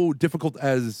just so difficult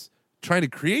as trying to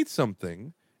create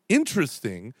something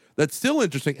interesting that's still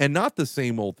interesting and not the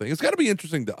same old thing. It's got to be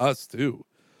interesting to us too.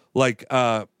 Like,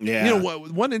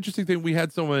 one interesting thing, we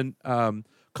had someone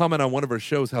comment on one of our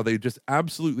shows how they just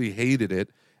absolutely hated it.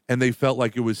 and they felt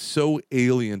like it was so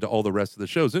alien to all the rest of the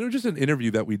shows. And it was just an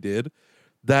interview that we did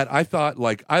that I thought,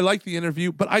 like, I liked the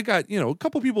interview, but I got, a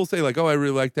couple people say like, oh, I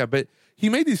really like that. But he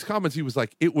made these comments. He was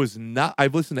like, it was not,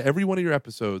 I've listened to every one of your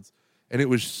episodes and it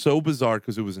was so bizarre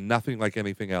because it was nothing like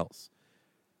anything else.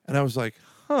 And I was like,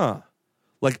 huh.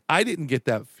 Like, I didn't get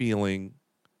that feeling,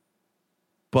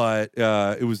 but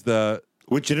it was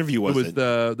Which interview was it? It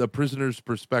was the Prisoner's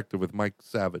Perspective with Mike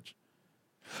Savage.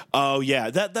 Oh, yeah.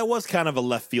 That was kind of a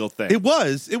left field thing. It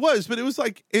was, but it was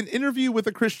like an interview with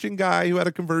a Christian guy who had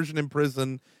a conversion in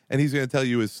prison, and he's going to tell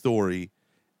you his story.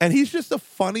 And he's just a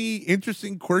funny,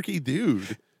 interesting, quirky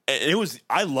dude.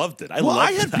 I loved it. I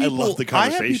loved the conversation. I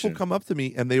had people come up to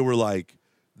me, and they were like,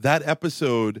 that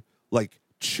episode, like,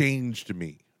 changed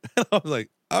me. And I was like,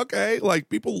 okay, like,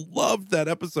 people loved that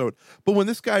episode. But when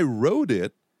this guy wrote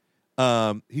it,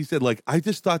 he said, like, I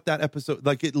just thought that episode,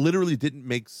 like, it literally didn't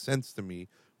make sense to me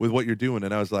with what you're doing.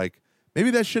 And I was like, maybe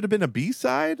that should have been a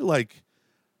B-side, like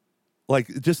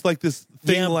just like this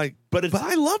thing, but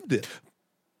I loved it.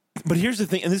 But here's the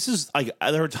thing, and this is like,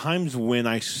 there are times when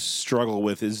I struggle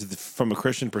with from a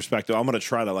Christian perspective. I'm going to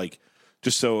try to, like,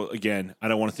 just so, again, I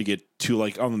don't want it to get too,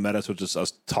 like, on the meta, so just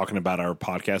us talking about our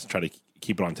podcast and try to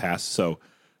keep it on task. So,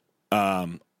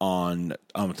 on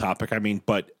topic, I mean,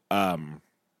 but,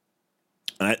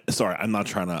 sorry, I'm not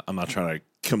trying to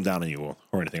come down on you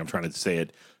or anything. I'm trying to say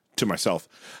it to myself.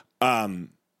 I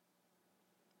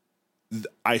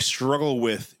struggle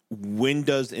with, when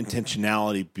does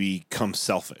intentionality become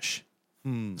selfish?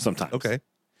 Sometimes. Okay.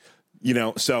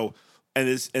 So, and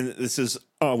this is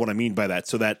what I mean by that.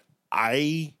 So that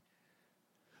I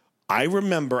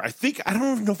remember, I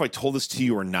don't even know if I told this to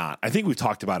you or not. I think we've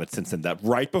talked about it since then, that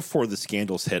right before the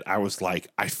scandals hit, I was like,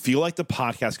 I feel like the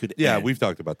podcast could end. We've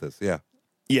talked about this. Yeah.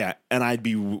 Yeah, and I'd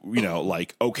be,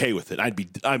 like, okay with it. I'd be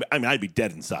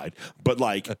dead inside, but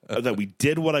like that we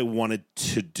did what I wanted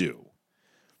to do,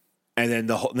 and then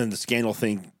the scandal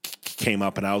thing came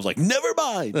up, and I was like, never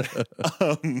mind.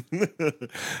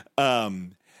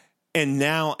 And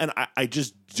now, and I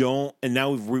just don't. And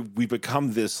now we've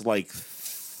become this, like,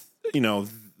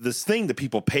 this thing that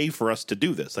people pay for us to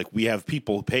do this. Like, we have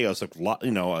people who pay us a lot.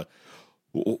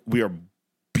 We are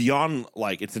beyond,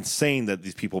 like, it's insane that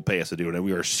these people pay us to do it, and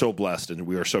we are so blessed and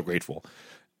we are so grateful.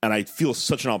 And I feel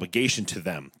such an obligation to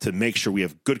them to make sure we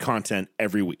have good content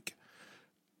every week.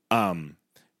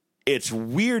 It's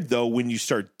weird though when you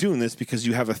start doing this, because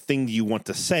you have a thing you want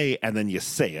to say and then you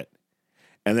say it,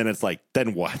 and then it's like,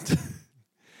 then what?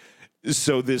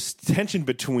 So this tension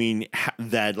between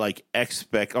that, like,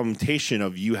 expectation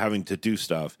of you having to do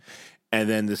stuff, and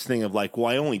then this thing of, like, well,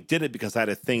 I only did it because I had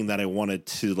a thing that I wanted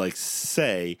to, like,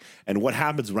 say. And what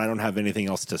happens when I don't have anything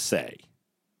else to say?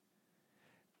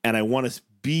 And I want to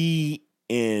be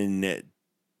in.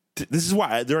 This is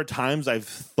why there are times I've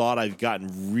thought I've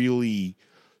gotten really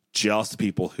jealous of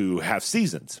people who have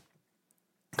seasons.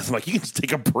 Because I'm like, you can just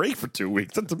take a break for 2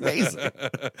 weeks. That's amazing.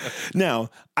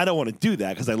 Now, I don't want to do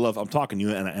that because I'm talking to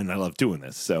you and I love doing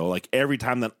this. So, like, every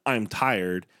time that I'm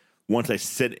tired, once I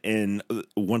sit in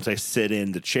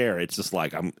the chair, it's just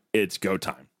like it's go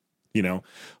time,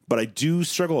 But I do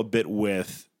struggle a bit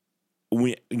with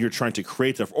when you're trying to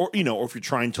create stuff, or if you're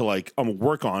trying to, like,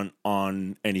 work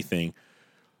on anything.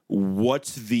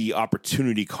 What's the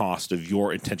opportunity cost of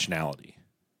your intentionality?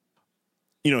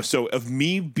 So if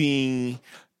me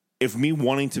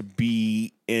wanting to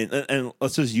be in, and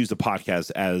let's just use the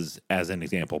podcast as an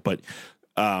example, but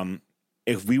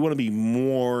if we want to be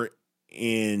more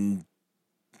intentional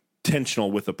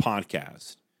with the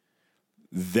podcast,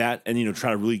 that, and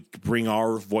try to really bring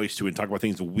our voice to it and talk about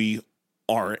things we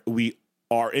are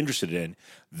interested in,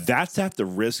 that's at the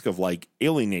risk of, like,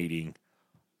 alienating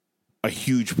a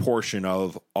huge portion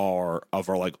of our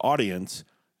like audience,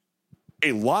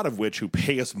 a lot of which who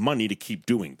pay us money to keep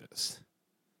doing this.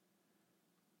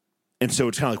 And so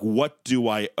it's kind of like, what do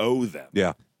I owe them?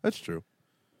 Yeah, that's true.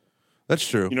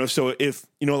 So if,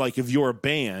 like, if you're a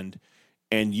band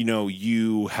and,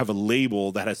 you have a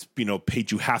label that has,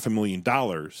 paid you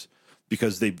 $500,000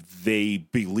 because they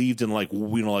believed in, like,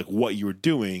 like what you were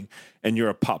doing, and you're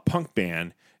a pop punk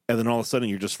band, and then all of a sudden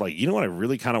you're just like, what I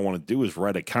really kind of want to do is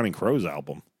write a Counting Crows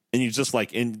album. And you're just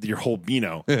like, in your whole,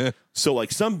 So,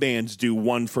 like, some bands do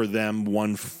one for them,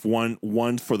 one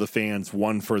for the fans,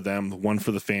 one for them, one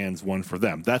for the fans, one for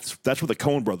them. That's what the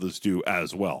Coen brothers do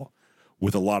as well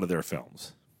with a lot of their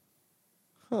films.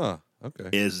 Huh. Okay.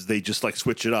 Is they just, like,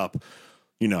 switch it up,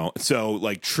 So,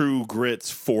 like, True Grit's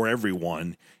for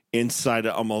everyone. Inside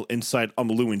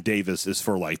Llewyn Davis is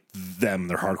for, like, them,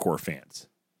 their hardcore fans.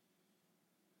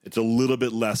 It's a little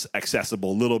bit less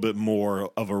accessible, a little bit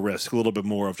more of a risk, a little bit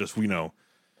more of just,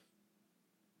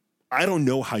 I don't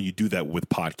know how you do that with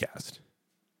podcast,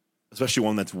 especially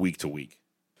one that's week to week.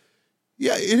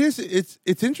 Yeah, it is.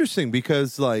 It's interesting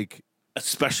because like,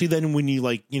 especially then when you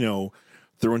like,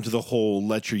 throw into the whole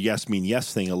let your yes mean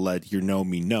yes thing and let your no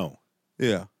mean no.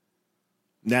 yeah.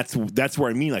 And that's where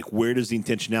I mean, like, where does the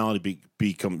intentionality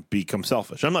become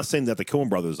selfish? I'm not saying that the Coen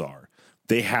brothers are.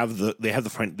 They have the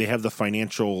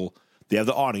financial, they have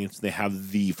the audience, they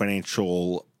have the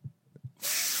financial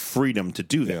freedom to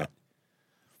do that. Yeah.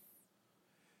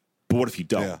 But what if you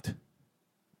don't?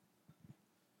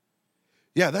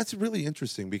 Yeah, that's really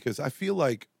interesting because I feel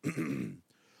like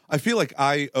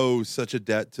I owe such a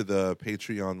debt to the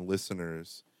Patreon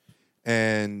listeners,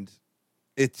 and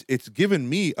it's given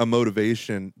me a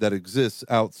motivation that exists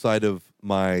outside of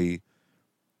my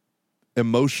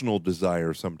emotional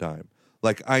desire sometime.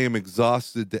 Like I am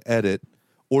exhausted to edit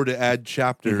or to add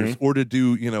chapters or to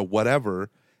do, whatever.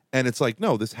 And it's like,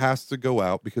 no, this has to go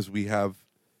out because we have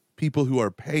people who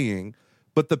are paying.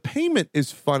 But the payment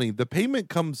is funny. The payment,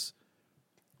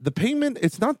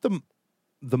 it's not the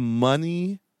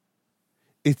money.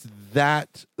 It's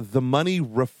that the money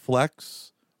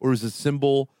reflects or is a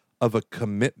symbol of a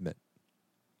commitment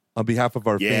on behalf of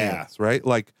our fans, right?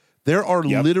 Like there are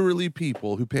literally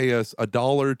people who pay us $1,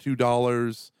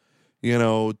 $2,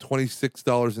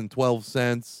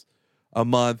 $26.12 a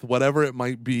month, whatever it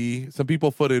might be. Some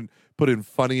people put in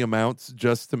funny amounts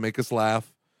just to make us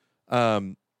laugh.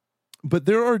 But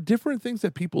there are different things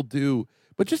that people do.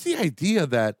 But just the idea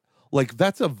that like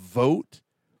that's a vote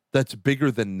that's bigger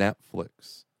than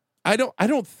Netflix. I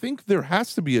don't think there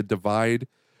has to be a divide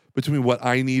between what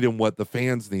I need and what the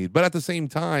fans need. But at the same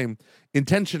time,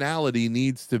 intentionality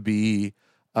needs to be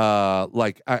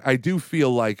I do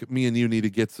feel like me and you need to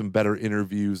get some better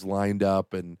interviews lined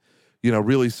up and,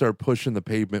 really start pushing the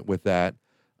pavement with that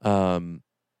in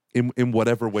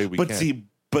whatever way we can.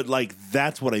 But like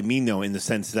that's what I mean though, in the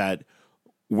sense that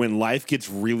when life gets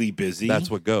really busy,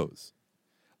 that's what goes.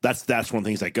 That's one of the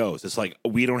things that goes. It's like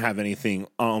we don't have anything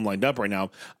lined up right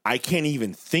now. I can't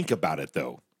even think about it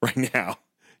though right now.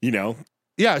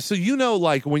 Yeah, so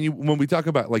like when we talk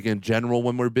about like in general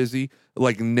when we're busy,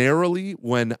 like narrowly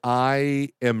when I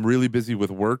am really busy with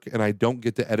work and I don't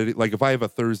get to edit it, like if I have a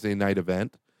Thursday night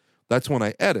event, that's when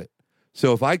I edit.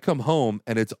 So if I come home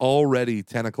and it's already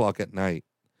 10 o'clock at night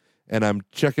and I'm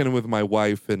checking in with my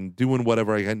wife and doing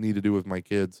whatever I need to do with my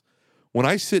kids, when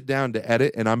I sit down to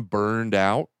edit and I'm burned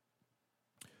out,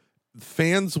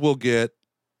 fans will get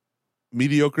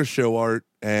mediocre show art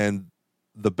and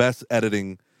the best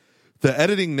editing. The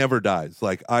editing never dies.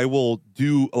 Like I will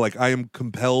do, like I am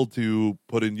compelled to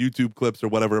put in YouTube clips or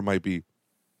whatever it might be.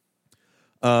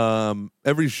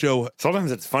 Every show.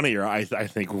 Sometimes it's funnier, I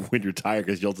think, when you're tired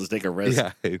because you'll just take a risk.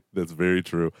 Yeah, that's very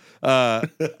true. That's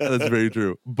very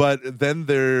true. But then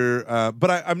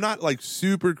I'm not like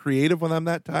super creative when I'm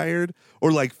that tired,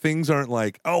 or like things aren't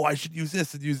like, oh, I should use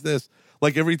this and use this.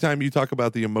 Like every time you talk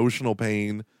about the emotional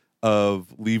pain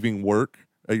of leaving work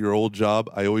at your old job,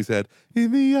 I always had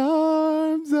in the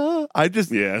arms of.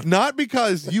 Not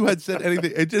because you had said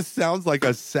anything. It just sounds like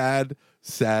a sad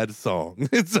song.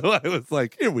 And so I was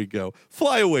like, here we go.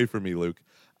 Fly away from me, Luke.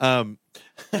 But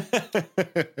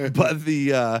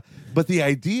the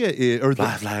idea is,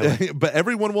 but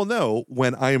everyone will know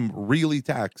when I am really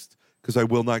taxed because I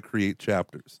will not create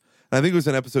chapters. And I think it was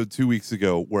an episode 2 weeks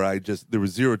ago where there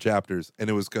was 0 chapters, and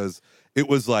it was because it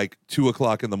was like 2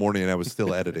 o'clock in the morning and I was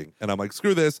still editing. And I'm like,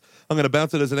 screw this. I'm going to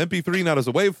bounce it as an MP3, not as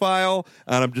a WAV file.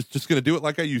 And I'm just going to do it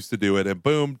like I used to do it. And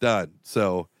boom, done.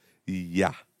 So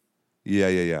yeah.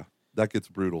 That gets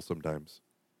brutal sometimes.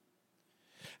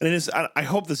 And it is. I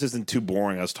hope this isn't too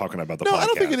boring. Us talking about the podcast. No, I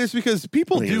don't think it is because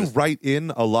people do write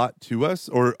in a lot to us,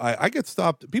 or I get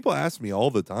stopped. People ask me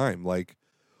all the time, like,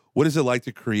 what is it like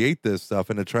to create this stuff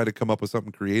and to try to come up with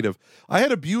something creative? I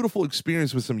had a beautiful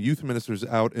experience with some youth ministers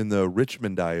out in the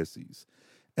Richmond diocese,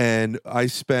 and I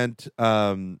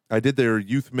did their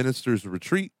youth ministers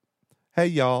retreat. Hey,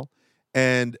 y'all,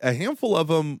 and a handful of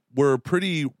them were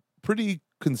pretty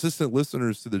consistent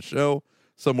listeners to the show.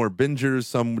 Some were bingers,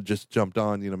 some just jumped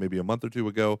on, maybe a month or two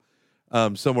ago.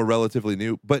 Some were relatively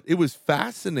new, but it was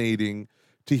fascinating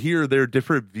to hear their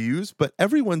different views. But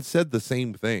everyone said the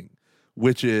same thing,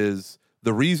 which is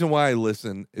the reason why I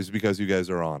listen is because you guys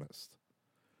are honest.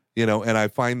 And I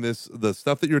find the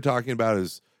stuff that you're talking about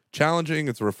is challenging,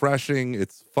 it's refreshing,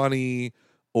 it's funny,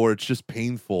 or it's just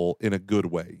painful in a good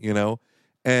way,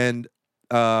 And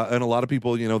a lot of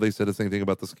people, they said the same thing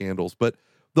about the scandals. But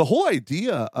the whole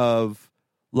idea of,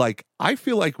 like, I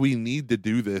feel like we need to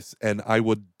do this and I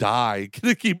would die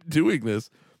to keep doing this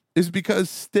is because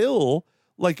still,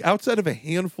 like, outside of a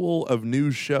handful of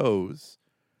new shows,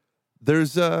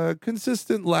 there's a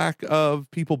consistent lack of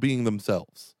people being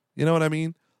themselves. You know what I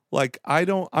mean? Like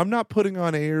I'm not putting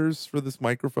on airs for this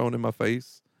microphone in my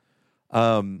face.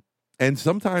 And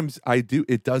sometimes I do,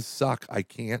 it does suck. I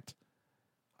can't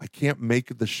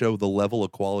make the show the level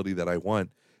of quality that I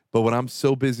want. But when I'm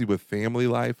so busy with family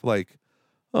life, like,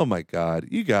 oh my God,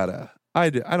 I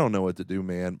don't know what to do,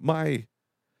 man.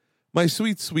 My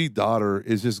sweet, sweet daughter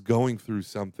is just going through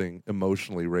something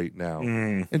emotionally right now.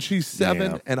 And she's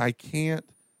 7 and I can't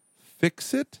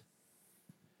fix it.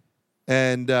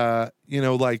 And,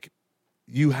 like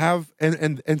you have,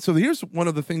 and so here's one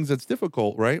of the things that's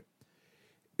difficult, right?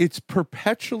 It's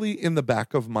perpetually in the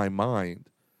back of my mind,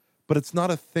 but it's not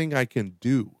a thing I can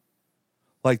do.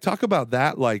 Like, talk about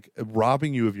that, like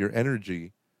robbing you of your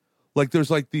energy. Like there's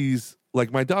like these,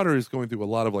 like my daughter is going through a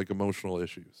lot of like emotional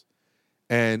issues.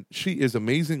 And she is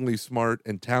amazingly smart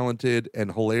and talented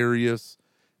and hilarious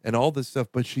and all this stuff.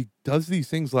 But she does these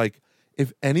things like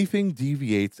if anything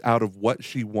deviates out of what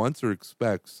she wants or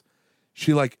expects,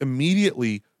 she like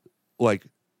immediately like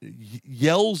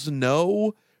yells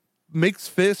no, makes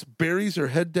fists, buries her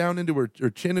head down into her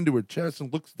chin into her chest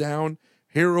and looks down,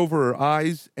 hair over her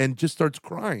eyes, and just starts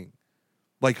crying.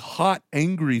 Like hot,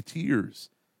 angry tears.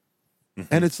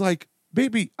 And it's like,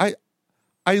 baby, I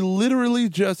literally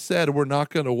just said we're not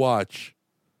going to watch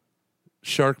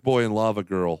Shark Boy and Lava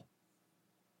Girl.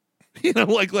 You know,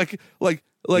 like we're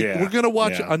going to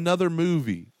watch another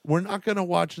movie. We're not going to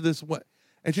watch this one.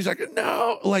 And she's like,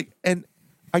 no, like, and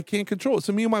I can't control it.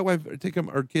 So me and my wife take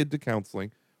our kid to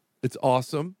counseling. It's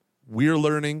awesome. We're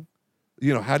learning,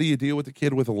 how do you deal with a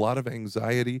kid with a lot of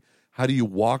anxiety? How do you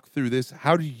walk through this?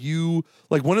 How do you,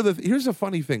 like here's a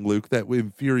funny thing, Luke, that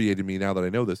infuriated me now that I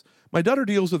know this. My daughter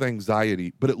deals with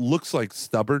anxiety, but it looks like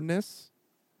stubbornness.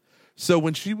 So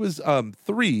when she was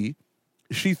 3,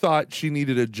 she thought she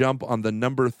needed to jump on the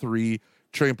number 3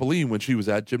 trampoline when she was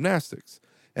at gymnastics.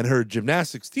 And her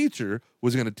gymnastics teacher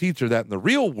was going to teach her that in the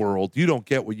real world, you don't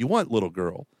get what you want, little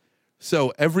girl.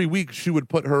 So every week she would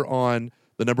put her on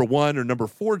the number 1 or number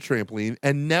 4 trampoline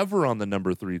and never on the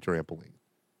number 3 trampoline.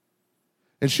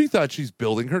 And she thought she's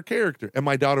building her character. And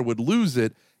my daughter would lose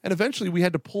it. And eventually we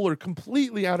had to pull her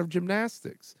completely out of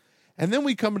gymnastics. And then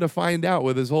we come to find out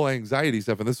with this whole anxiety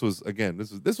stuff. And this was, again,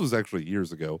 this was actually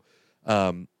years ago.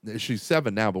 She's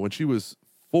 7 now, but when she was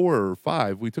 4 or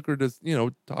 5, we took her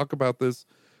to, talk about this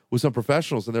with some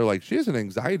professionals. And they're like, she has an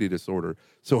anxiety disorder.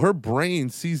 So her brain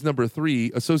sees number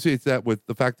 3, associates that with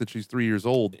the fact that she's 3 years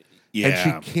old. Yeah.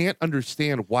 And she can't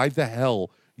understand why the hell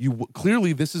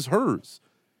clearly this is hers.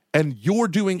 And you're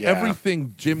doing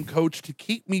everything, gym coach, to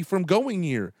keep me from going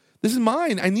here. This is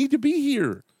mine. I need to be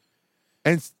here.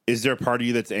 And is there a part of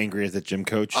you that's angry as a gym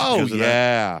coach? Oh,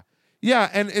 yeah. Yeah,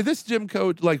 and this gym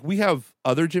coach, like we have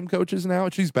other gym coaches now.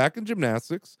 She's back in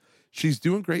gymnastics. She's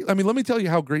doing great. I mean, let me tell you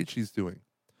how great she's doing.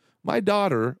 My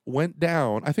daughter went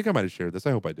down. I think I might have shared this.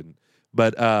 I hope I didn't.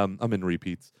 But I'm in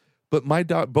repeats. But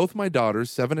both my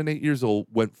daughters, 7 and 8 years old,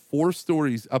 went 4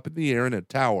 stories up in the air in a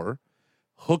tower,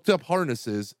 hooked up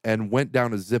harnesses, and went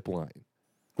down a zip line.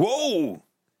 Whoa.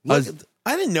 Look,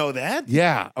 I didn't know that.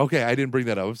 Yeah. Okay. I didn't bring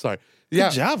that up. I'm sorry. Yeah.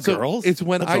 Good job, girls. It's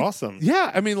when That's awesome.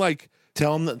 Yeah. I mean, like.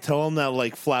 Tell him that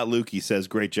like Flat Lukey says,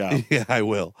 great job. Yeah, I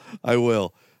will.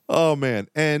 Oh, man.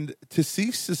 And to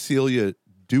see Cecilia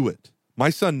do it. My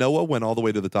son Noah went all the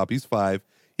way to the top. He's 5.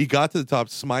 He got to the top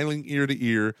smiling ear to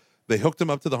ear. They hooked him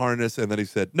up to the harness, and then he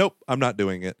said, nope, I'm not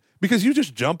doing it. Because you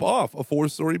just jump off a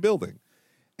 4-story building.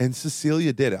 And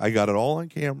Cecilia did it. I got it all on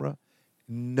camera.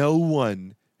 No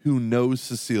one who knows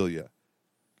Cecilia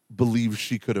believes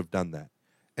she could have done that.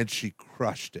 And she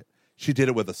crushed it. She did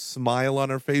it with a smile on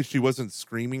her face. She wasn't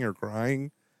screaming or crying.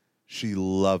 She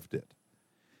loved it.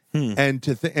 And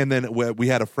and then we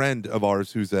had a friend of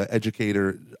ours who's an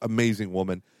educator, amazing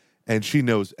woman, and she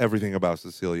knows everything about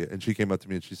Cecilia. And she came up to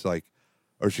me and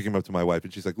she came up to my wife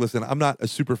and she's like, listen, I'm not a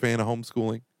super fan of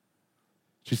homeschooling.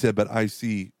 She said, but I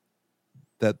see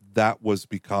that was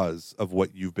because of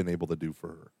what you've been able to do for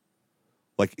her.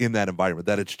 Like in that environment,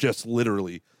 that it's just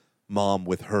literally mom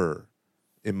with her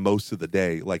in most of the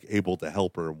day, like able to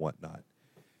help her and whatnot.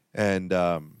 And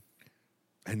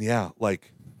yeah,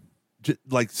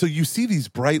 so you see these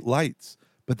bright lights,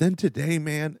 but then today,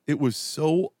 man, it was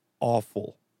so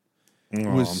awful. It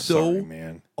was sorry,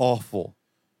 man. Awful.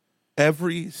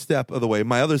 Every step of the way.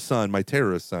 My other son, my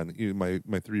terrorist son, my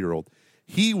 3-year-old,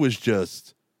 he was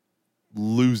just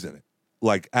losing it,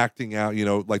 like acting out,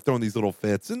 like throwing these little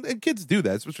fits. And kids do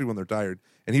that, especially when they're tired.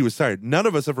 And he was tired. None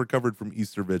of us have recovered from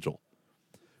Easter Vigil.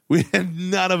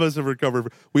 None of us have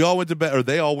recovered. We all went to bed, or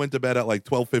they all went to bed at like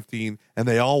 12:15, and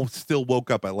they all still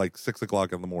woke up at like 6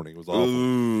 o'clock in the morning. It was awful.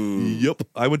 Ooh. Yep.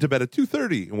 I went to bed at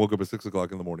 2:30 and woke up at 6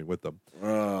 o'clock in the morning with them.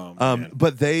 Oh, man.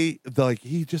 But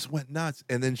he just went nuts,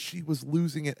 and then she was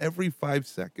losing it every 5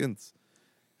 seconds,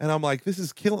 and I'm like, this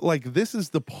is killing. Like, this is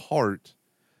the part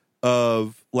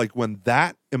of like when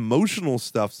that emotional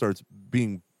stuff starts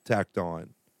being tacked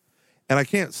on, and I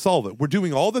can't solve it. We're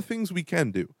doing all the things we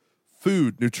can do: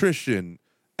 food, nutrition,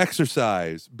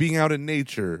 exercise, being out in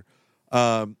nature.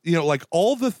 Like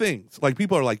all the things. Like,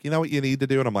 people are like, you know what you need to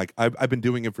do, and I'm like, I've been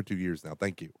doing it for 2 years now.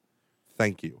 Thank you.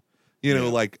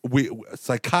 Like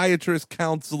psychiatrist,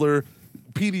 counselor,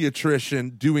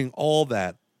 pediatrician, doing all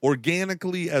that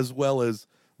organically, as well as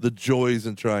the joys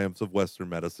and triumphs of Western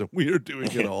medicine. We are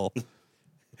doing it all.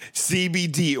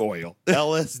 CBD oil,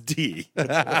 LSD,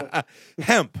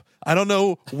 hemp. I don't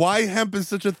know why hemp is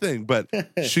such a thing, but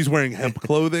she's wearing hemp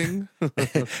clothing.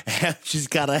 she's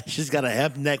got a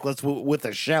hemp necklace with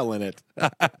a shell in it.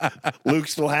 Luke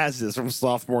still has this from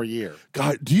sophomore year.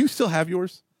 God, do you still have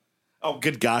yours? Oh,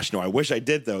 good gosh, no! I wish I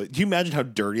did, though. Do you imagine how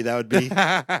dirty that would be?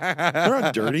 They're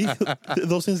not dirty.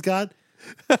 Those things got.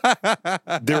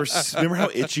 Remember how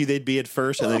itchy they'd be at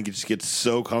first, and then it just gets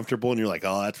so comfortable, and you're like,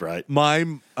 "Oh, that's right."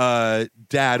 My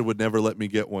dad would never let me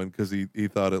get one because he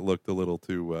thought it looked a little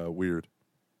too weird.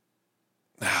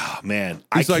 Oh, man,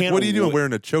 He's like, "What are you doing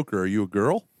wearing a choker? Are you a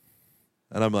girl?"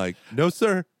 And I'm like, "No,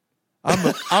 sir.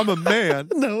 I'm a man.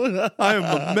 No, I am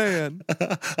a man.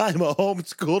 I'm a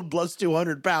homeschooled plus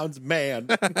 200 pounds man."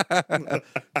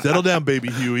 Settle down, baby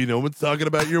Huey. No one's talking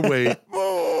about your weight.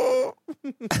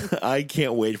 I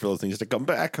can't wait for those things to come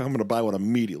back. I'm going to buy one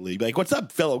immediately. Be like, what's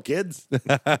up, fellow kids?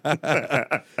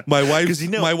 My wife's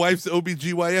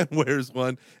OBGYN wears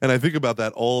one, and I think about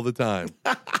that all the time.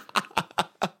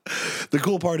 The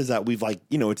cool part is that we've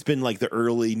it's been like the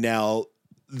early, now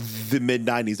the mid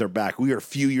 90s are back. We are a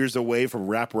few years away from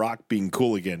rap rock being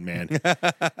cool again, man.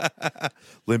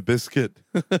 Limp Bizkit,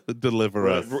 deliver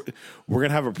us. We're going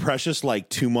to have a precious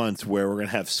 2 months where we're going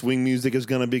to have swing music is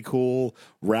going to be cool.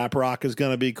 Rap rock is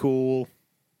going to be cool.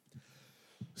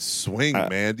 Swing,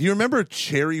 man. Do you remember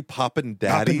Cherry Poppin'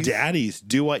 Daddies? Poppin' Daddies.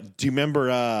 Do you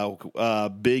remember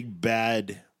Big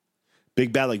Bad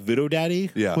like Voodoo Daddy?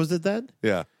 Yeah. Was it that?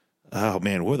 Yeah. Oh,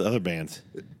 man. What are the other bands?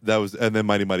 That was, and then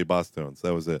Mighty Mighty Boss Tones.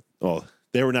 That was it. Oh,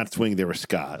 they were not swing. They were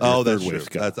ska. Oh, that's true.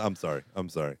 Ska. I'm sorry.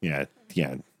 Yeah.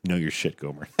 Know your shit,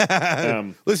 Gomer.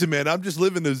 Listen, man, I'm just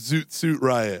living the Zoot Suit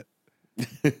riot.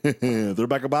 They're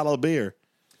back a bottle of beer.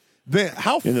 Man,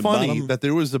 how funny bottom. that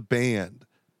there was a band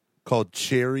called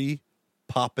Cherry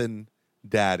Poppin'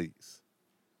 Daddies.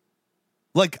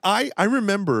 Like, I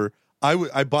remember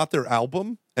I bought their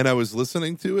album and I was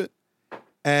listening to it,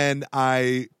 and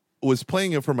I was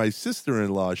playing it for my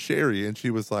sister-in-law, Sherry, and she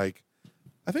was like,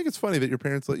 I think it's funny that your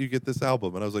parents let you get this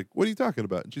album. And I was like, what are you talking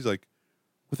about? And she's like,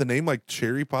 with a name like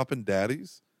Cherry Poppin'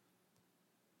 Daddies?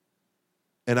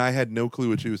 And I had no clue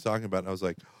what she was talking about. And I was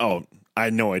like, oh, I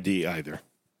had no idea either.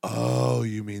 Oh,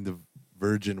 you mean the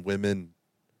virgin women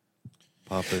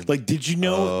popping? Like, did you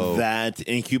know that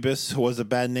Incubus was a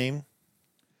bad name?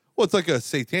 Well, it's like a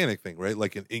satanic thing, right?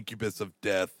 Like an incubus of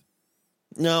death.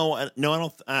 No, I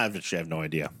don't. I actually have no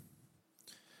idea.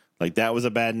 Like, that was a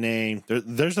bad name.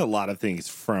 There's a lot of things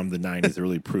from the 90s that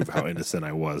really prove how innocent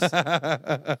I was.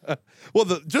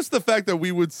 Well, just the fact that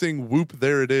we would sing Whoop,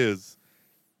 There It Is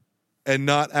and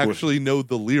not actually know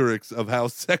the lyrics of how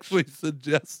sexually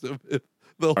suggestive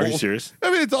Are you serious?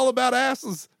 I mean, it's all about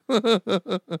asses.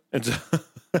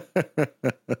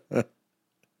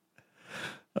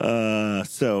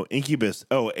 So Incubus,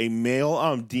 a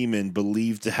male demon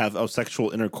believed to have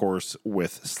sexual intercourse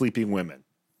with sleeping women.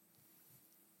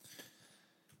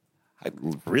 I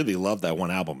really love that one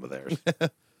album of theirs.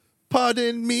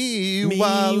 Pardon me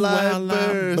while I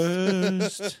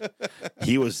burst.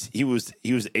 He was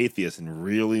atheist and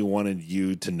really wanted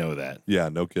you to know that. Yeah,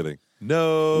 no kidding.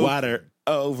 No. Water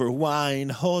over wine,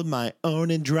 hold my own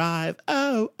and drive.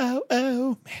 Oh.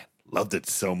 Man, loved it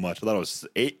so much. I thought it was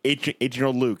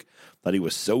 18-year-old Luke. Thought he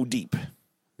was so deep.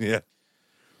 Yeah.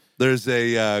 There's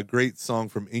a great song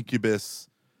from Incubus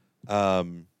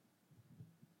and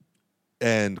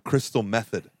Crystal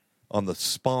Method on the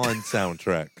Spawn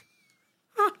soundtrack.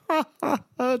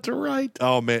 That's right.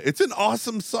 Oh, man. It's an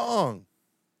awesome song.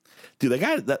 Dude,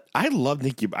 I love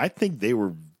Incubus. I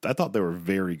thought they were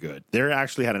very good. They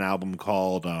actually had an album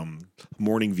called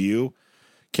Morning View.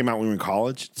 Came out when we were in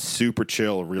college. Super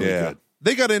chill, really good.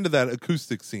 They got into that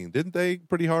acoustic scene, didn't they?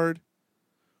 Pretty hard.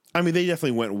 I mean, they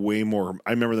definitely went way more. I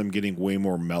remember them getting way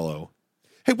more mellow.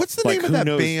 Hey, what's the name of that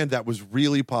band that was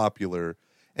really popular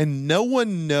and no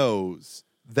one knows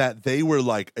that they were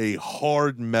like a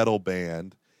hard metal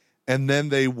band, and then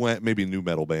they went maybe new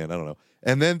metal band, I don't know,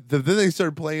 and then they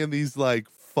started playing these like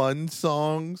fun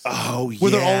songs. Oh,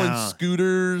 where they're all in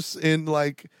scooters and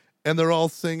they're all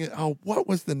singing. Oh, what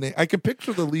was the name? I can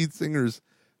picture the lead singer's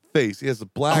face. He has the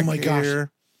black hair. Gosh.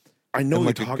 I know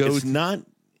like you're talking.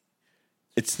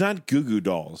 It's not Goo Goo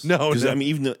Dolls. No, because I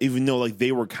mean, even though like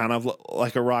they were kind of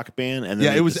like a rock band, and then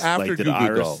yeah, they it was just, after like, Goo did Goo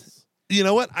Iris. Dolls. You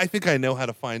know what? I think I know how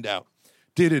to find out.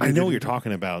 I know what you're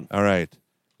talking about. All right,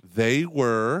 they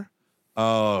were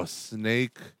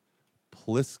Snake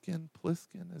Plissken.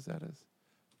 Plissken, is that his?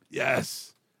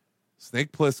 Yes,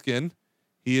 Snake Plissken.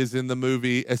 He is in the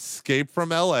movie Escape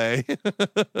from L.A.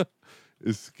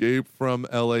 Escape from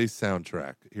L.A.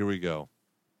 soundtrack. Here we go.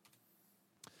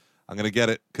 I'm going to get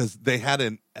it because they had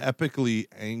an epically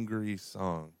angry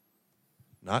song.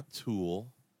 Not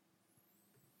Tool.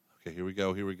 Okay, here we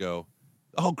go.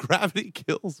 Oh, Gravity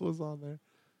Kills was on there.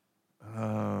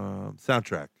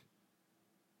 Soundtrack.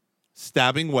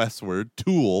 Stabbing Westward,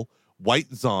 Tool,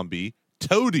 White Zombie,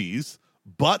 Toadies,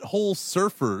 Butthole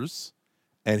Surfers,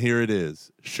 and here it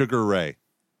is, Sugar Ray.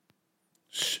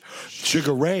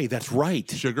 Sugar Ray, that's right.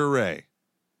 Sugar Ray.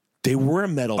 They were a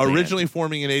metal band. Originally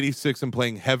forming in '86 and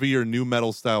playing heavier new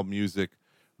metal style music,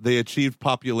 they achieved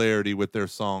popularity with their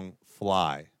song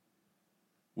Fly,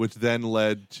 which then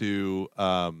led to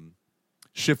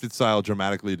shifted style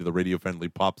dramatically to the radio-friendly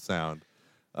pop sound.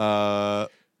 I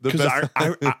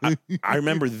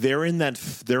remember they're in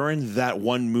that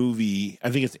one movie. I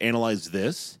think it's Analyze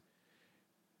This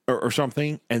or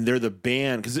something, and they're the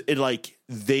band because it like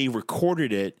they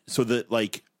recorded it so that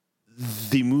like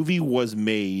the movie was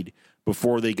made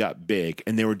before they got big,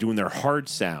 and they were doing their hard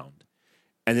sound,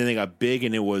 and then they got big,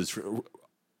 and it was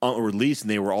released,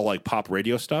 and they were all like pop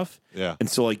radio stuff. Yeah, and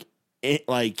so I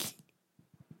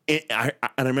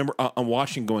remember I'm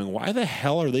watching, going, why the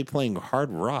hell are they playing hard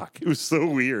rock? It was so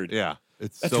weird. Yeah,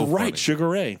 that's so right, funny. Sugar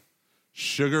Ray.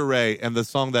 Sugar Ray, and the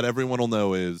song that everyone will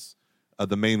know is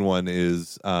the main one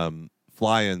is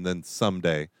 "Fly," and then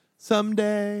 "Someday."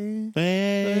 Someday,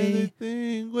 every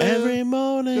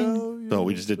morning. Oh,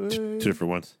 we just did two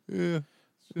different ones. Yeah.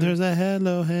 There's a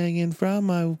hello hanging from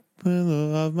my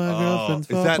pillow of my girlfriend's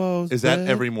photos. Is that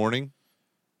every morning?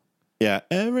 Yeah,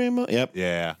 every morning. Yep.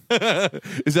 Yeah.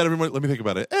 Is that every morning? Let me think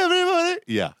about it. Every morning.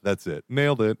 Yeah, that's it.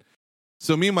 Nailed it.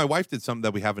 So me and my wife did something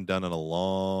that we haven't done in a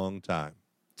long time.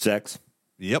 Sex.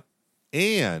 Yep.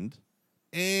 And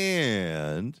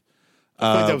I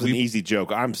think that was an easy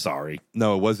joke. I'm sorry.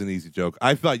 No, it was an easy joke.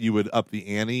 I thought you would up the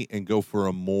ante and go for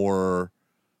a more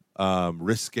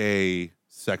risque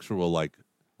sexual, like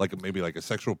maybe like a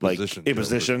sexual position. Like a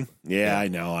position? Yeah, I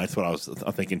know. That's what I was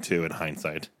thinking too in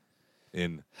hindsight.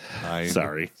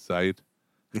 Sorry. Sight.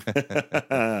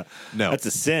 No. That's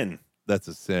a sin. That's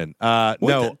a sin.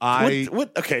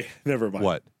 Okay, never mind.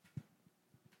 What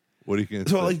are you going to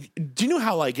say? So, like, do you know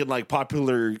how, like, in, like,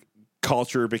 popular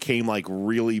culture became, like,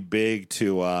 really big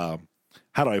to, how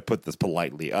do I put this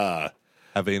politely?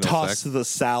 Have anal toss sex? the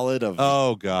salad of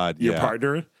your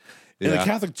partner? In the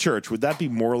Catholic Church, would that be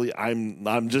morally,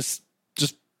 I'm just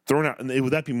throwing out,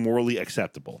 would that be morally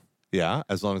acceptable? Yeah,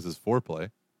 as long as it's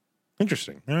foreplay.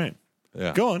 Interesting. All right.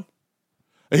 Yeah. Go on.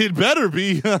 It better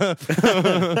be.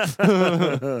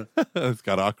 It's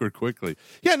got awkward quickly.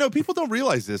 Yeah, no, people don't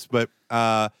realize this, but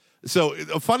so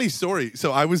a funny story.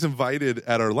 So I was invited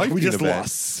at our Life We just event.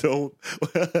 lost. So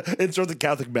insert the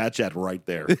Catholic match ad right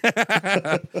there.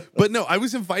 But no, I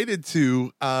was invited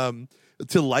to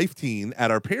Life Teen at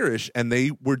our parish, and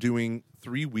they were doing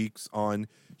 3 weeks on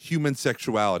human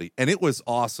sexuality, and it was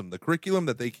awesome. The curriculum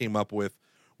that they came up with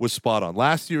was spot on.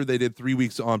 Last year they did 3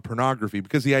 weeks on pornography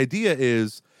because the idea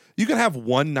is you can have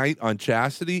one night on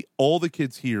chastity. All the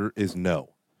kids hear is no,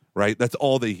 right? That's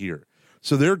all they hear.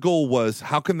 So their goal was,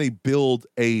 how can they build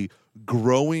a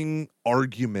growing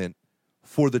argument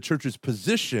for the church's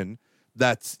position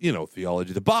that's, theology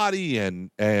of the body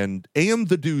and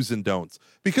the do's and don'ts?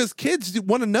 Because kids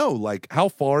want to know, like, how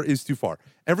far is too far?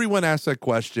 Everyone asks that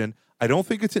question. I don't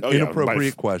think it's an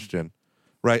inappropriate question.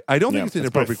 Right, I don't think it's an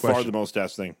inappropriate question. Far the most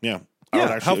asked thing. Yeah,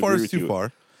 how far is too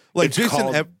far? Like it's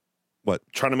Jason, what?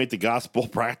 Trying to make the gospel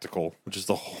practical, which is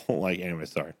the whole anyway.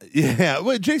 Sorry. Yeah,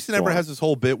 well, Jason Everett has this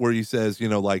whole bit where he says,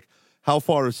 like, how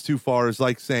far is too far is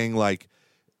like saying, like,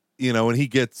 and he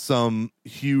gets some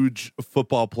huge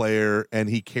football player and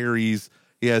he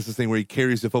has this thing where he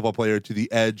carries the football player to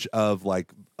the edge of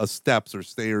like a steps or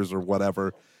stairs or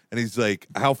whatever, and he's like,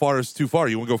 how far is too far?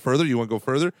 You want to go further? You want to go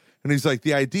further? And he's like,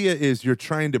 the idea is you're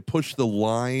trying to push the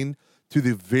line to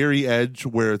the very edge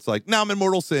where it's like, now I'm in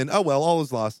mortal sin. Oh, well, all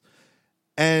is lost.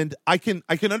 And I can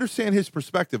understand his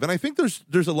perspective, and I think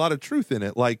there's a lot of truth in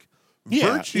it. Like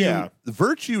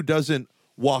virtue doesn't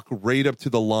walk right up to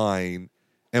the line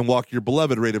and walk your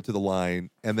beloved right up to the line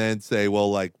and then say,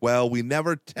 well, we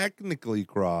never technically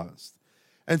crossed.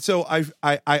 And so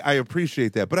I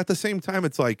appreciate that. But at the same time,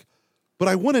 it's like, but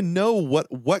I want to know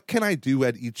what can I do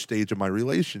at each stage of my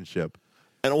relationship.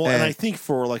 And I think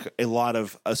for like a lot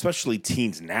of, especially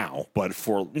teens now, but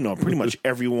for, pretty much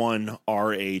everyone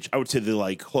our age, I would say the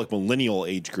like millennial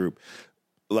age group,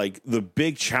 like the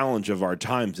big challenge of our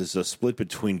times is a split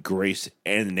between grace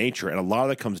and nature. And a lot of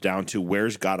that comes down to,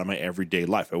 where's God in my everyday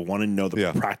life? I want to know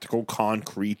the practical,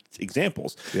 concrete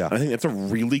examples. Yeah. And I think that's a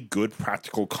really good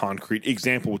practical, concrete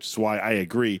example, which is why I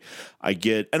agree. I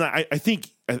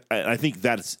think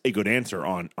that's a good answer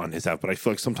on his half, but I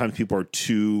feel like sometimes people are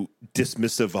too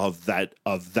dismissive of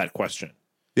that question.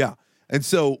 Yeah. And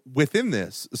so within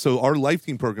this, our Life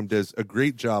Team program does a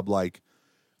great job, like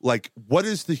what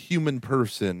is the human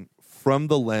person from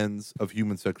the lens of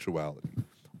human sexuality?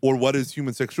 Or what is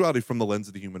human sexuality from the lens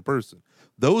of the human person?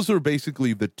 Those are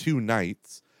basically the 2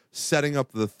 nights, setting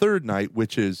up the 3rd night,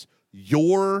 which is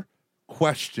your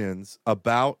questions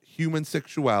about human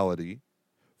sexuality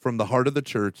from the heart of the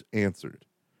church answered,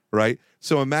 right?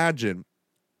 So imagine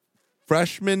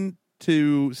freshmen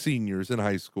to seniors in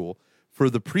high school, for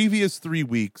the previous 3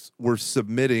 weeks, were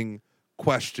submitting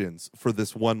questions for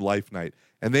this one Life Night.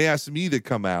 And they asked me to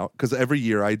come out, because every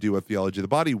year I do a Theology of the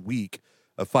Body week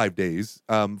of 5 days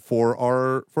for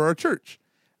our church.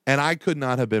 And I could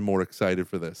not have been more excited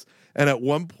for this. And at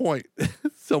one point,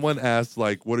 someone asked,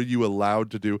 like, what are you allowed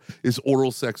to do? Is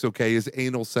oral sex okay? Is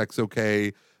anal sex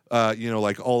okay?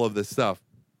 Like all of this stuff.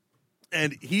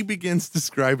 And he begins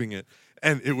describing it.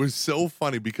 And it was so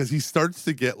funny because he starts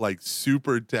to get like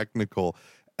super technical.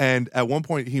 And at one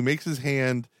point he makes his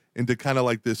hand into kind of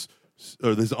like this,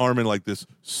 or this arm in like this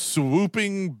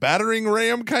swooping battering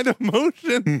ram kind of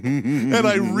motion. And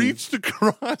I reached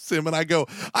across him and I go,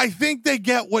 I think they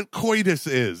get what coitus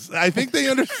is. I think they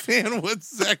understand what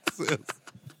sex is.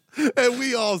 And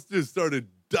we all just started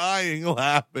dying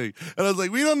laughing. And I was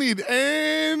like, we don't need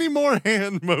any more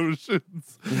hand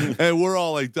motions. And we're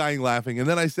all like dying laughing. And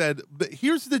then I said, but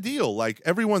here's the deal. Like,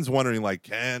 everyone's wondering, like,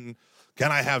 can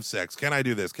I have sex? Can I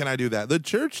do this? Can I do that? The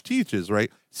church teaches,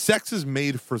 right? Sex is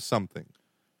made for something,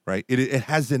 right? It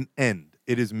has an end.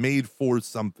 It is made for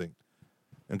something.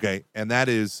 Okay. And that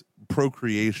is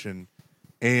procreation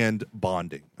and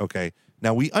bonding. Okay.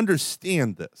 Now we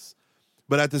understand this,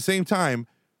 but at the same time,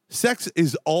 sex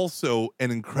is also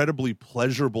an incredibly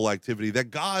pleasurable activity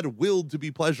that God willed to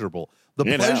be pleasurable. The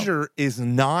pleasure is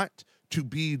not to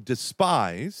be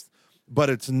despised, but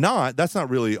that's not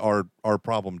really our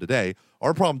problem today.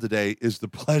 Our problem today is the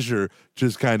pleasure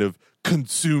just kind of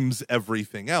consumes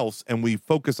everything else, and we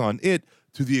focus on it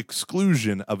to the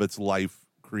exclusion of its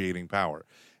life-creating power.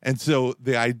 And so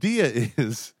the idea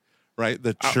is, right,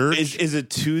 the church... Is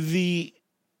it to the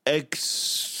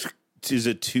exclusion,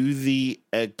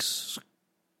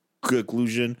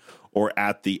 or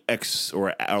at the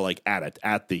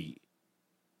at the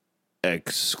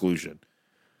exclusion?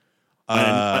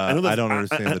 I don't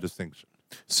understand the distinction.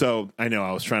 So I know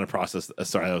I was trying to process.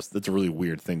 Sorry, that's a really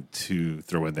weird thing to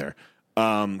throw in there.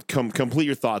 Complete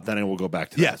your thought, then I will go back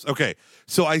to that. Yes. Okay.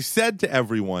 So I said to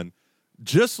everyone,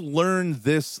 just learn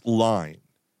this line.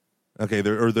 Okay,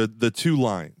 the 2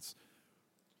 lines.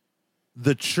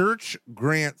 The church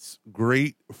grants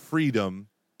great freedom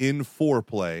in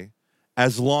foreplay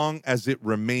as long as it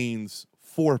remains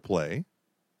foreplay.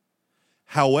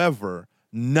 However,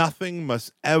 nothing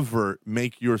must ever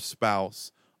make your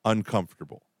spouse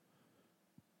uncomfortable.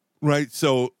 Right?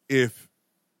 So if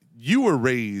you were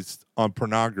raised on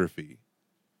pornography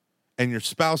and your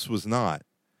spouse was not,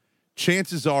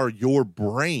 chances are your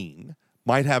brain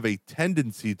might have a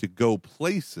tendency to go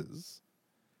places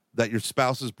that your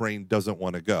spouse's brain doesn't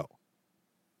want to go.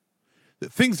 The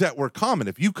things that were common,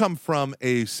 if you come from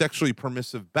a sexually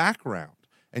permissive background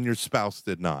and your spouse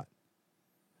did not,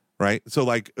 right? So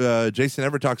like Jason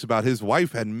Everett talks about, his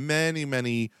wife had many,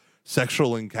 many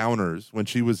sexual encounters when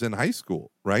she was in high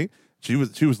school, right? She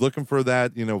was looking for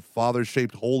that,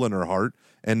 father-shaped hole in her heart,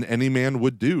 and any man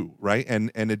would do, right? And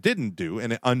it didn't do,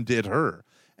 and it undid her.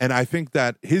 And I think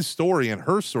that his story and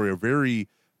her story are very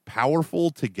powerful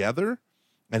together.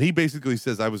 And he basically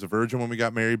says, I was a virgin when we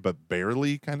got married, but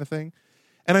barely, kind of thing.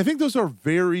 And I think those are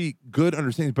very good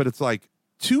understandings, but it's like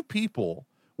 2 people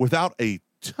without a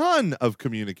ton of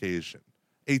communication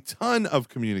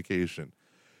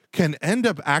can end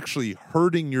up actually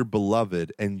hurting your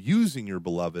beloved and using your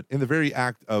beloved in the very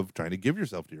act of trying to give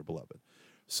yourself to your beloved.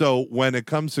 So when it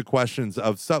comes to questions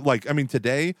of stuff, like, I mean,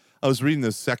 today I was reading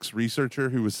this sex researcher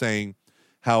who was saying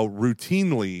how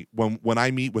routinely when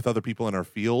I meet with other people in our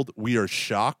field, we are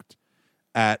shocked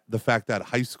at the fact that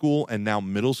high school and now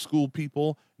middle school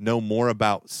people know more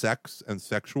about sex and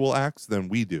sexual acts than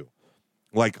we do.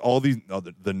 Like all these,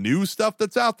 the new stuff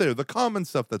that's out there, the common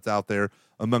stuff that's out there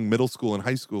among middle school and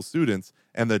high school students,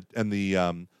 and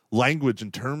the language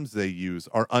and terms they use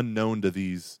are unknown to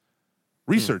these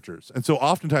researchers. And so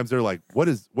oftentimes they're like, what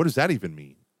does that even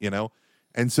mean? You know?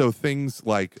 And so things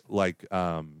like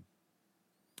I'll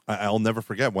never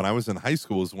forget when I was in high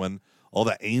school is when all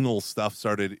the anal stuff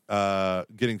started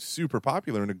getting super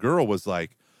popular. And a girl was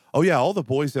like, oh yeah, all the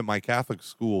boys at my Catholic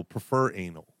school prefer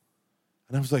anal.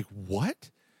 And I was like,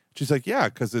 what? She's like, yeah,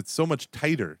 because it's so much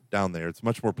tighter down there. It's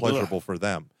much more pleasurable for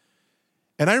them.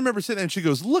 And I remember sitting there and she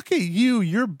goes, look at you.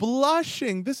 You're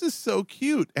blushing. This is so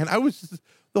cute. And I was just,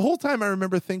 the whole time I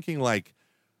remember thinking like,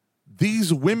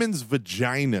 these women's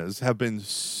vaginas have been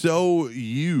so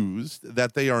used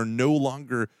that they are no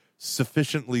longer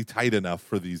sufficiently tight enough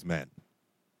for these men.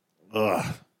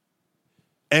 Ugh.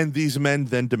 And these men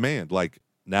then demand, like,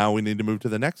 now we need to move to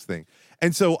the next thing.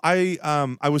 And so I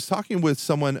was talking with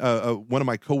someone, one of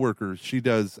my coworkers. She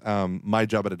does my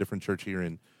job at a different church here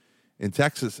in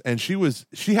Texas, and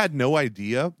she had no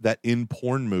idea that in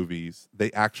porn movies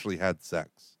they actually had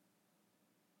sex.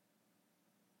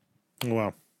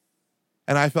 Wow.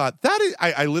 And I thought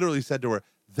I literally said to her,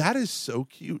 that is so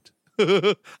cute.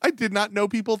 I did not know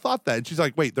people thought that. And she's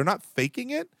like, wait, they're not faking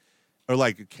it or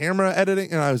like camera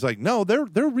editing? And I was like, no, they're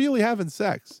really having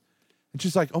sex. And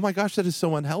she's like, oh my gosh, that is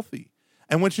so unhealthy.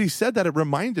 And when she said that, it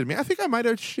reminded me, I think I might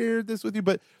have shared this with you,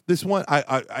 but this one,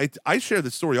 I share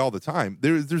this story all the time.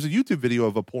 There's a YouTube video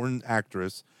of a porn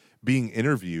actress being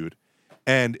interviewed,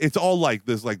 and it's all like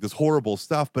this horrible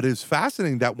stuff, but it's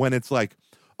fascinating that when it's like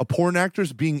a porn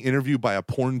actress being interviewed by a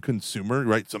porn consumer,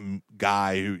 right? Some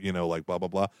guy who, you know, like blah, blah,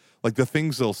 blah, like the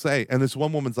things they'll say. And this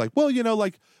one woman's like, well, you know,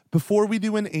 like before we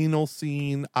do an anal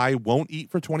scene, I won't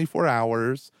eat for 24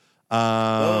 hours.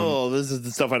 This is the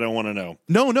stuff I don't want to know.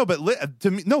 No, but to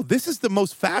me, no, this is the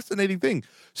most fascinating thing.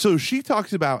 So she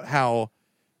talks about how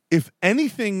if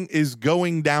anything is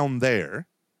going down there,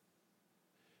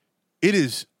 it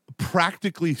is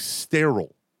practically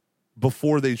sterile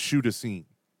before they shoot a scene.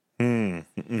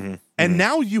 And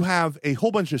now you have a whole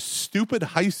bunch of stupid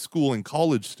high school and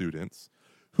college students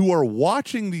who are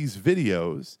watching these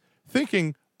videos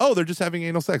thinking, oh, they're just having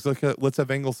anal sex. Let's have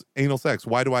anal sex.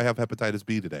 Why do I have hepatitis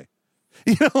B today?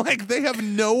 You know, like they have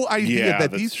no idea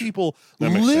that these people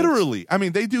literally, I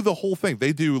mean, they do the whole thing.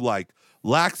 They do like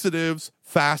laxatives,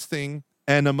 fasting,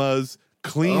 enemas,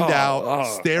 cleaned out,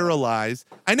 sterilized.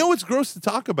 I know it's gross to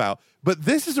talk about, but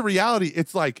this is a reality.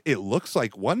 It's like, it looks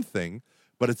like one thing,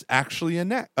 but it's actually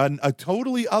a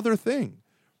totally other thing.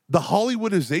 The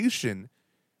Hollywoodization,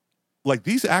 like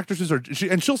these actresses are,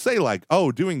 and she'll say like,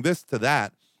 oh, doing this to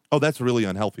that. Oh, that's really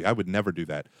unhealthy. I would never do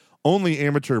that. Only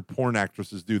amateur porn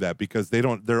actresses do that because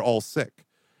they're all sick.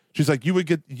 She's like, you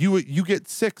get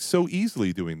sick so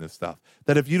easily doing this stuff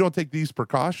that if you don't take these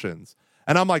precautions.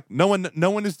 And I'm like, no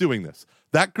one is doing this.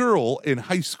 That girl in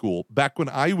high school, back when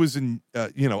I was in,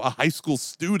 a high school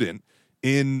student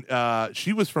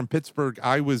she was from Pittsburgh.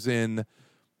 I was in,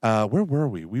 where were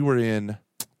we? We were in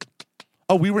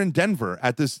Denver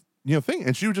at this, thing.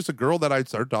 And she was just a girl that I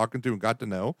started talking to and got to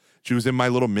know. She was in my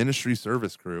little ministry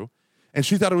service crew. And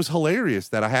she thought it was hilarious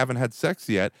that I haven't had sex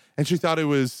yet. And she thought it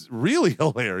was really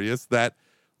hilarious that,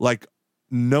 like,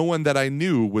 no one that I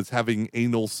knew was having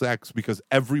anal sex because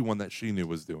everyone that she knew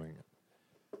was doing it.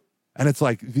 And it's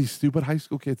like, these stupid high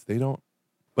school kids, they don't.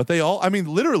 But they all, I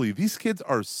mean, literally, these kids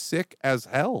are sick as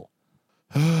hell.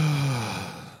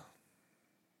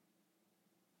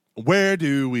 Where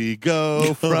do we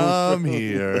go from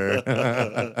here?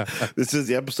 This is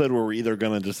the episode where we're either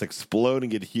going to just explode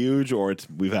and get huge, or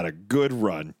we've had a good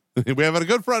run. We have had a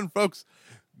good run, folks.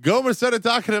 Gomer started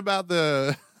talking about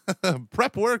the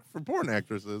prep work for porn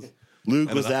actresses.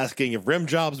 Luke was asking if rim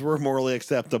jobs were morally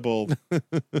acceptable.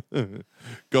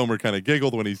 Gomer kind of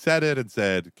giggled when he said it and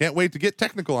said, can't wait to get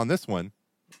technical on this one.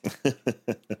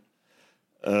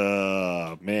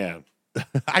 Man.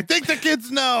 I think the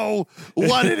kids know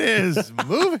what it is.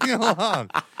 Moving along.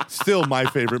 Still my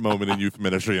favorite moment in youth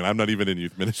ministry, and I'm not even in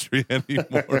youth ministry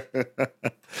anymore.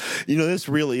 This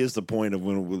really is the point of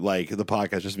when, like, the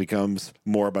podcast just becomes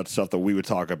more about stuff that we would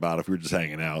talk about if we were just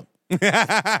hanging out. Like,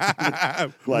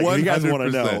 100%. If you guys want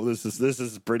to know, this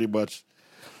is pretty much.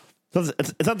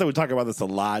 It's not that we talk about this a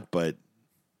lot, but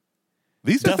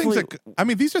these are things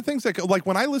that, like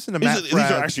when I listen to these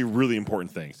are actually really important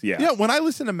things. Yeah. Yeah. When I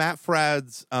listen to Matt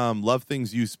Fradd's Love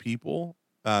Things, Use People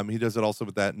He does it also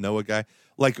with that Noah guy.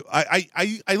 Like I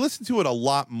listened to it a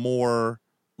lot more,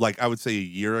 like I would say a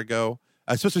year ago,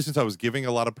 especially since I was giving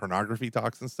a lot of pornography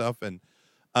talks and stuff. And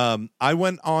I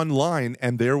went online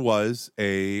and there was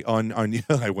I went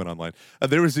online.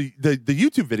 There was the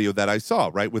YouTube video that I saw,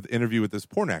 right, with interview with this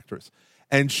porn actress.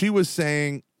 And she was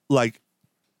saying, like,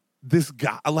 this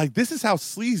guy, like, this is how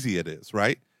sleazy it is,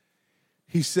 right?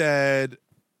 He said,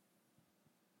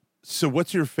 so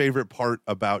what's your favorite part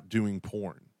about doing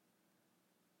porn?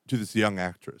 To this young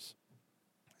actress.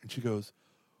 And she goes,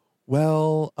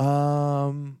 well,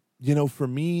 for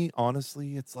me,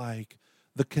 honestly, it's like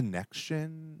the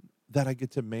connection that I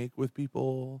get to make with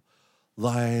people.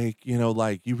 Like,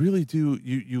 like you really do,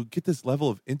 you get this level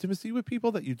of intimacy with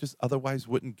people that you just otherwise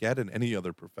wouldn't get in any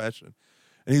other profession.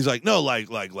 And he's like, no, like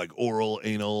oral,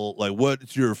 anal, like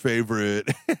what's your favorite?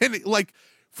 And like,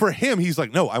 for him, he's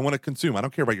like, no, I want to consume. I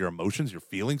don't care about your emotions, your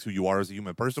feelings, who you are as a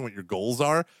human person, what your goals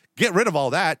are. Get rid of all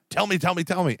that. Tell me.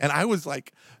 And I was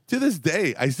like, to this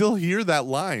day, I still hear that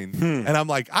line. And I'm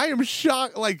like, I am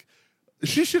shocked. Like,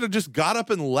 she should have just got up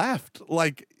and left.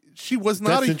 Like, she was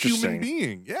not a human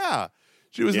being. Yeah.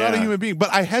 She was not a human being. But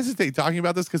I hesitate talking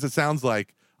about this because it sounds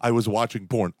like I was watching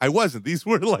porn. I wasn't. These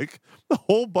were like a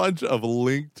whole bunch of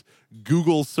linked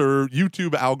Google served,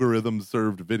 YouTube algorithm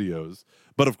served videos.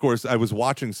 But of course, I was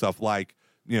watching stuff like,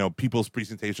 people's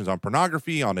presentations on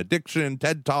pornography, on addiction,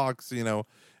 TED Talks, and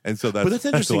so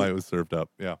that's why it was served up.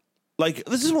 Yeah. Like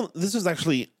this is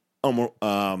actually,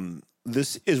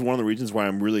 this is one of the reasons why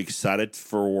I'm really excited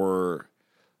for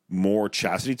more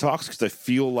chastity talks. Cause I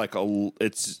feel like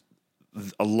it's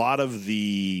a lot of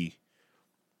the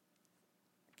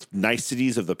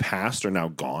niceties of the past are now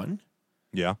gone.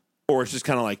 Yeah. Or it's just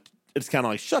kind of like,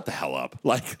 shut the hell up.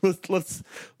 Like let's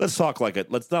talk like it.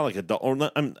 Let's not like adult. Or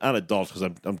not, I'm not adults because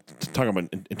I'm talking about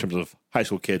in terms of high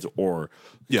school kids or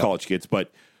college kids.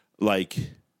 But like,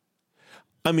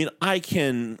 I mean, I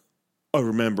can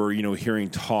remember hearing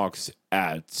talks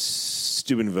at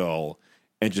Steubenville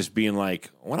and just being like,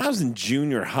 when I was in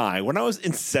junior high, when I was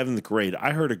in 7th grade,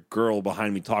 I heard a girl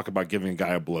behind me talk about giving a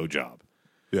guy a blowjob.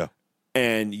 Yeah.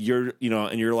 And you're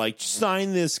like,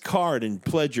 sign this card and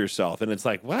pledge yourself. And it's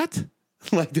like, what?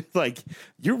 like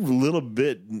you're a little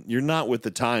bit, you're not with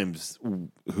the times,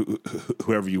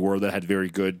 whoever you were that had very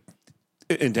good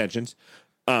intentions.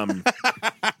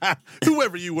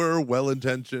 Whoever you were,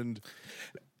 well-intentioned.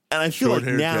 And I feel like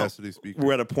now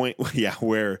we're at a point,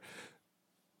 where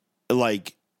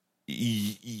like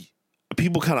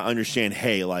people kind of understand,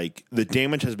 hey, like the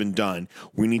damage has been done.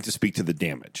 We need to speak to the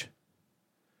damage.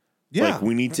 Yeah. Like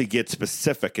we need to get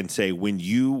specific and say when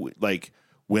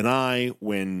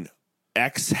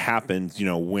X happens,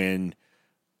 when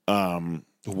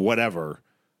whatever,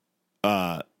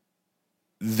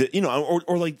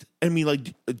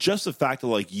 just the fact that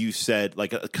like you said,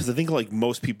 like, because I think like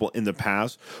most people in the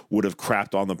past would have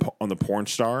crapped on the porn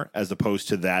star as opposed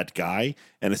to that guy,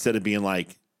 and instead of being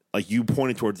like you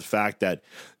pointed towards the fact that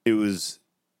it was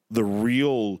the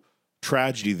real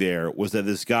tragedy there was that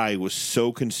this guy was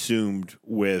so consumed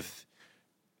with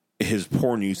his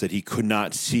porn use that he could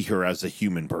not see her as a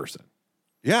human person.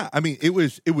 Yeah, I mean, it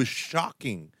was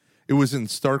shocking. It was in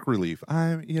stark relief.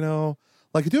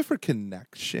 Like I do it for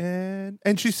connection,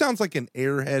 and she sounds like an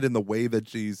airhead in the way that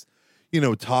she's,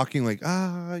 talking like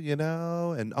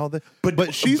and all that.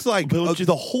 But she's like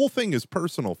the whole thing is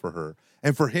personal for her,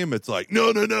 and for him it's like no,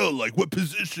 like what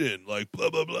position, like blah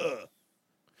blah blah.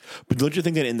 But don't you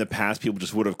think that in the past people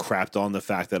just would have crapped on the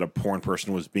fact that a porn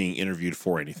person was being interviewed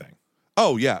for anything?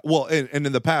 Oh yeah, well, and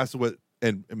in the past,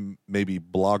 and maybe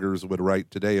bloggers would write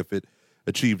today if it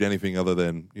achieved anything other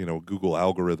than Google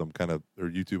algorithm kind of or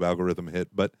YouTube algorithm hit,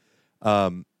 but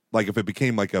like if it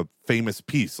became like a famous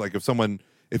piece, like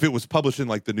if it was published in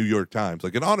like the New York Times,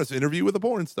 like an honest interview with a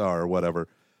porn star or whatever,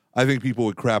 I think people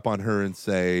would crap on her and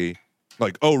say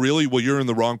like, oh really? Well, you're in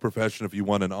the wrong profession if you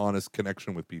want an honest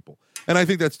connection with people. And I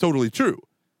think that's totally true.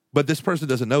 But this person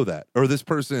doesn't know that, or this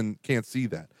person can't see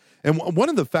that. And one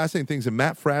of the fascinating things in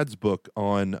Matt Fradd's book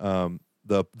on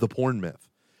the porn myth,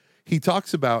 he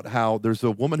talks about how there's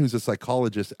a woman who's a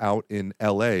psychologist out in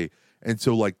LA. And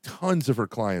so like tons of her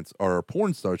clients are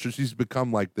porn stars. So she's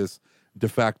become like this de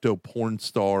facto porn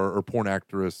star or porn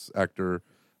actor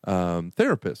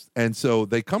therapist. And so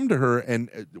they come to her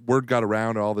and word got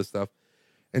around and all this stuff.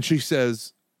 And she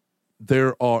says,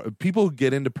 there are people who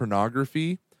get into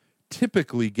pornography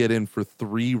typically get in for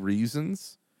 3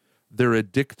 reasons. They're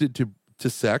addicted to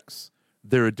sex,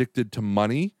 they're addicted to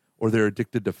money, or they're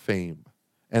addicted to fame.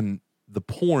 And the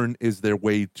porn is their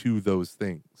way to those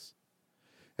things.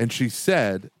 And she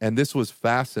said, and this was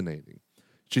fascinating,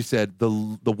 She said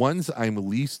the ones I'm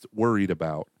least worried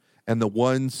about and the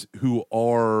ones who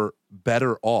are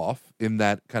better off in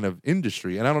that kind of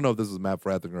industry, and I don't know if this is Matt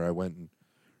Fradd thing or I went and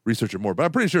researched it more, but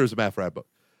I'm pretty sure it's a Matt Fradd book,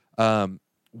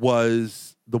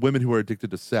 was the women who are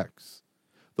addicted to sex.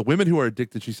 The women who are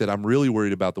addicted, she said, I'm really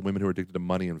worried about the women who are addicted to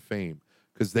money and fame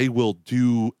because they will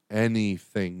do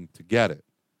anything to get it.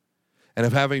 And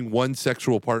if having one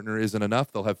sexual partner isn't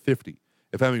enough, they'll have 50.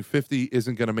 If having 50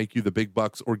 isn't going to make you the big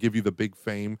bucks or give you the big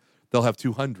fame, they'll have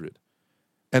 200.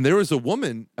 And there was a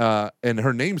woman, and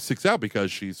her name sticks out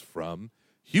because she's from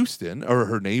Houston, or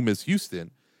her name is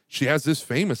Houston. She has this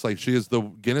famous, like she has the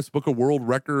Guinness Book of World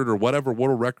Record or whatever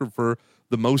world record for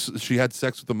the most, she had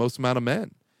sex with the most amount of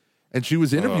men. And she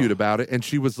was interviewed about it, and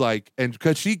she was like, and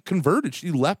because she converted,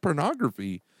 she left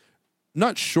pornography,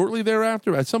 not shortly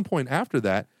thereafter, at some point after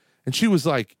that. And she was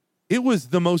like, it was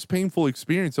the most painful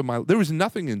experience of my life. There was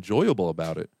nothing enjoyable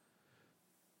about it.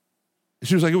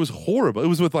 She was like, it was horrible. It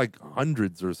was with like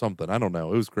hundreds or something. I don't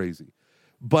know. It was crazy.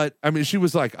 But I mean, she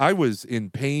was like, I was in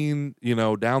pain,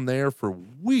 down there for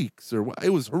weeks, or it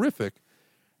was horrific.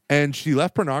 And she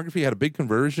left pornography, had a big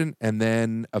conversion, and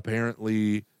then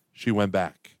apparently she went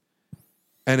back.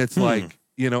 And it's like,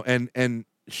 and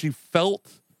she felt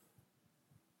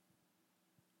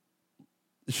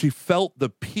the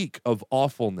peak of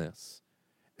awfulness,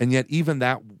 and yet even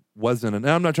that wasn't. And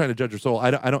I'm not trying to judge her soul.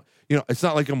 I don't. It's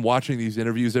not like I'm watching these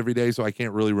interviews every day, so I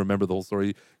can't really remember the whole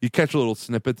story. You catch little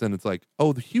snippets, and it's like,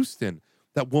 oh, the Houston,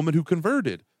 that woman who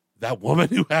converted, that woman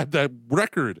who had that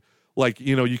record. Like,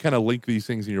 you kind of link these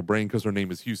things in your brain because her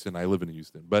name is Houston. I live in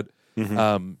Houston, but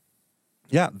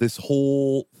yeah, this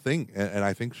whole thing, and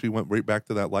I think she went right back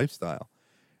to that lifestyle.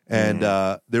 And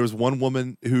there was one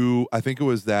woman who, I think it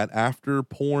was that after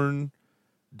porn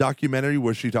documentary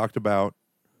where she talked about,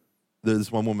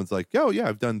 this one woman's like, oh yeah,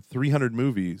 I've done 300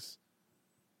 movies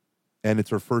and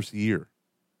it's her first year.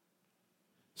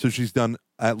 So she's done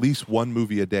at least one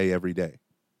movie a day every day.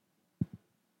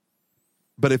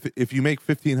 But if you make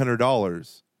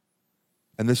 $1,500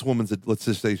 and this woman's, let's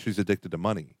just say she's addicted to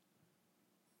money,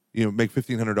 make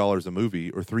 $1,500 a movie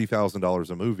or $3,000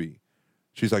 a movie.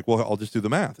 She's like, well, I'll just do the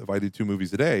math. If I do 2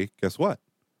 movies a day, guess what?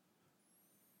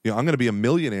 I'm going to be a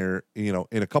millionaire, in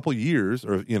a couple years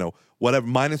or, whatever,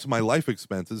 minus my life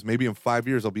expenses. Maybe in 5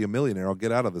 years, I'll be a millionaire. I'll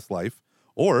get out of this life.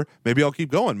 Or maybe I'll keep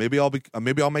going. Maybe I'll make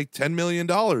 $10 million.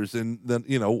 And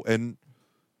then,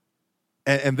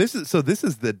 and this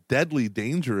is the deadly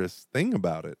dangerous thing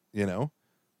about it,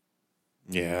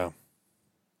 Yeah.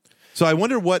 So I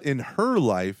wonder what in her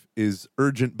life is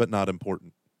urgent but not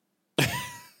important.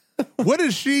 What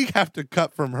does she have to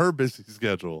cut from her busy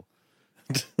schedule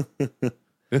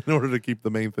in order to keep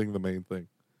the main thing the main thing?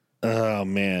 Oh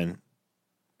man,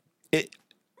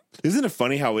 isn't it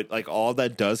funny how it, like, all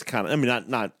that does kind of, I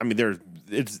mean,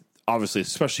 it's obviously,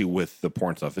 especially with the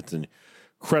porn stuff, it's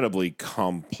incredibly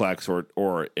complex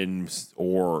or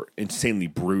insanely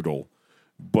brutal.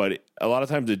 But a lot of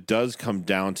times it does come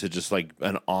down to just like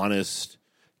an honest,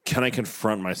 can I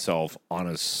confront myself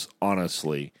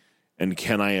honestly? And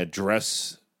can I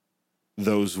address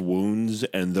those wounds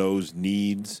and those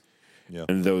needs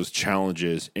and those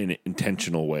challenges in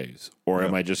intentional ways? Or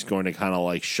am I just going to kind of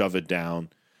like shove it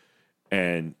down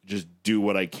and just do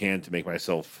what I can to make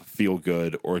myself feel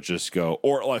good, or just go,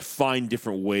 or like find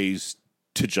different ways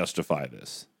to justify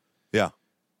this? Yeah.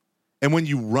 And when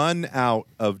you run out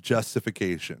of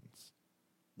justifications,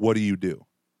 what do?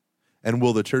 And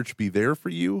will the church be there for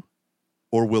you,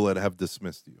 or will it have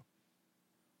dismissed you?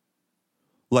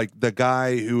 Like the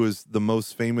guy who is the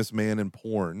most famous man in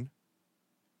porn,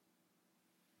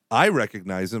 I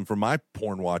recognize him from my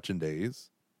porn watching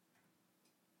days.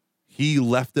 He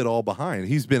left it all behind.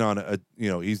 He's been on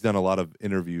he's done a lot of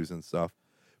interviews and stuff.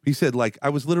 He said, like, I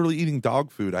was literally eating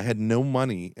dog food. I had no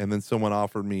money. And then someone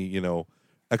offered me,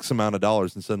 X amount of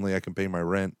dollars, and suddenly I can pay my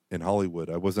rent in Hollywood.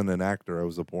 I wasn't an actor. I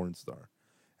was a porn star.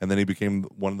 And then he became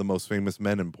one of the most famous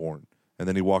men in porn. And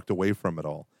then he walked away from it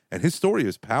all. And his story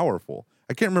is powerful.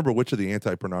 I can't remember which of the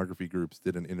anti-pornography groups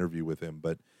did an interview with him,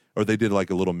 or they did like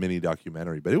a little mini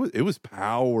documentary, but it was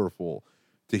powerful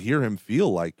to hear him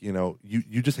feel like,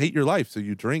 you just hate your life. So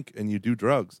you drink and you do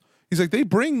drugs. He's like, they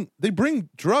bring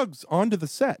drugs onto the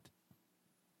set.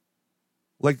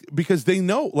 Like, because they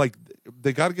know, like,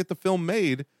 they got to get the film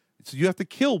made. So you have to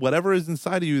kill whatever is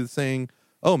inside of you that's saying,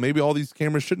 oh, maybe all these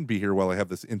cameras shouldn't be here while I have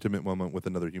this intimate moment with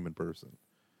another human person.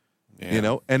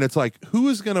 Yeah. And it's like, who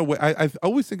is going to, I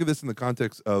always think of this in the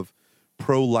context of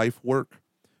pro-life work.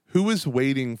 Who is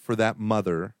waiting for that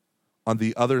mother on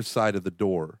the other side of the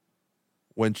door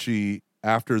when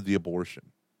after the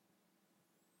abortion?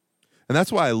 And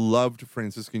that's why I loved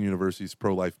Franciscan University's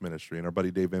pro-life ministry and our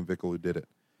buddy Dave Van Vickle who did it.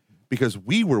 Because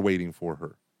we were waiting for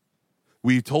her.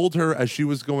 We told her as she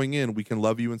was going in, we can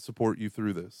love you and support you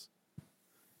through this.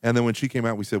 And then when she came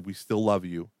out, we said, we still love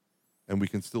you and we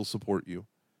can still support you.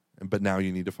 But now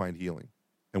you need to find healing.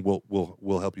 And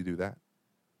we'll help you do that.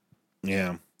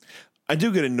 Yeah. I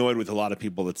do get annoyed with a lot of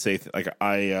people that say, like,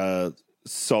 I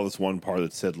saw this one part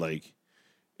that said, like,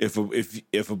 if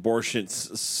abortion,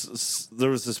 there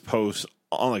was this post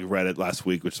on like Reddit last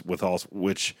week, which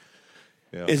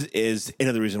is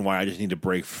another reason why I just need to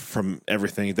break from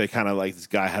everything. They kind of like, this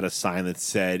guy had a sign that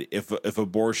said, if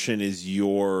abortion is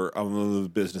your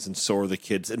business and so are the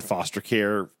kids in foster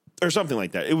care or something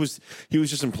like that. He was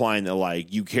just implying that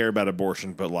like you care about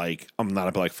abortion, but like I'm not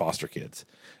about like foster kids.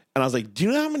 And I was like, do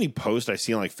you know how many posts I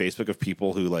see on like Facebook of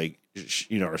people who like,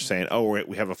 are saying, oh,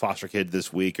 we have a foster kid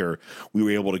this week, or we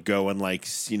were able to go and like,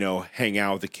 hang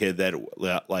out with a kid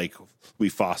that like we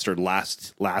fostered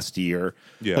last year.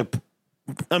 Yeah. Like,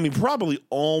 I mean, probably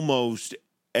almost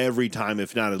every time,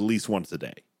 if not at least once a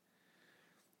day.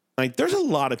 Like, there's a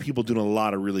lot of people doing a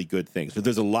lot of really good things, but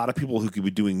there's a lot of people who could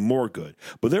be doing more good.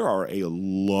 But there are a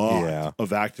lot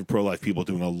of active pro-life people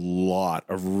doing a lot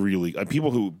of really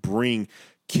people who bring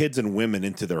kids and women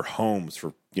into their homes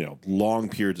for long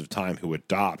periods of time, who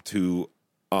adopt, who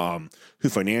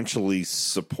financially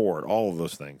support, all of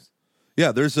those things.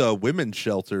 Yeah, there's a women's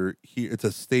shelter here. It's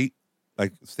a state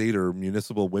or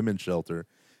municipal women's shelter,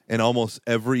 and almost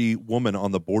every woman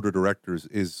on the board of directors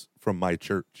is from my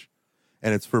church,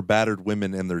 and it's for battered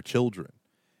women and their children.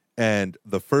 And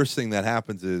the first thing that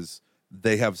happens is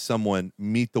they have someone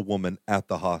meet the woman at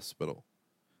the hospital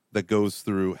that goes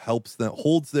through, helps them,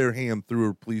 holds their hand through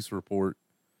a police report,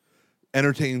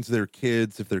 entertains their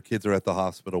kids if their kids are at the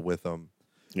hospital with them,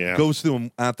 goes to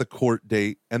them at the court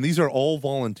date. And these are all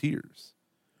volunteers,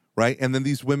 right? And then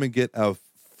these women get a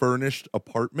furnished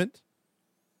apartment.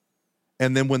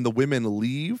 And then when the women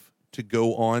leave to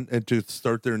go on and to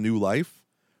start their new life,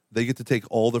 they get to take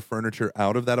all the furniture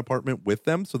out of that apartment with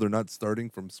them, so they're not starting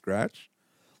from scratch.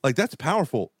 Like, that's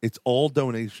powerful. It's all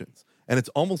donations. And it's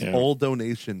almost all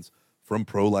donations from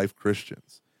pro-life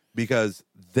Christians, because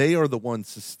they are the ones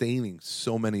sustaining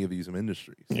so many of these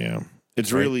industries. Yeah,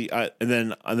 it's really. And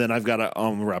then I've got to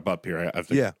wrap up here. I have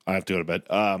to go to bed.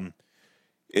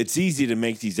 It's easy to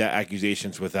make these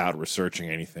accusations without researching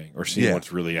anything or seeing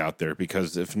what's really out there,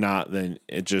 because if not, then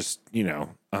it just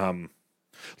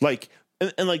like.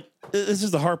 And like, this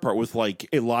is the hard part with like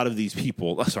a lot of these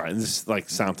people. Sorry, and this like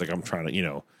sounds like I'm trying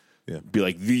to be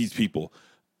like these people.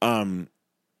 And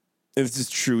this is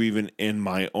true even in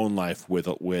my own life with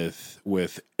a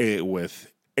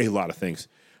lot of things.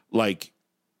 Like,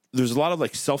 there's a lot of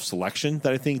like self-selection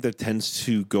that I think that tends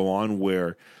to go on,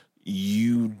 where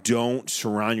you don't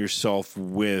surround yourself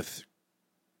with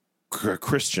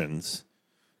Christians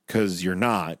because you're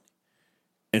not.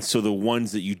 And so the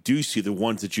ones that you do see, the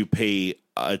ones that you pay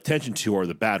attention to, are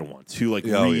the bad ones who like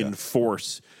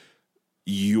reinforce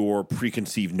your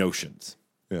preconceived notions.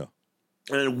 Yeah.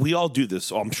 And we all do this.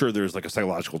 So I'm sure there's like a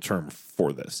psychological term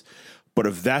for this. But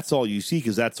if that's all you see,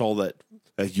 because that's all that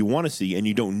you want to see, and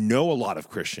you don't know a lot of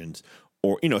Christians,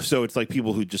 or, so it's like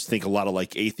people who just think a lot of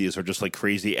like atheists are just like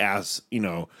crazy ass,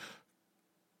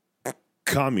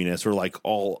 communists, or like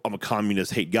I'm a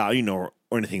communist, hate God, or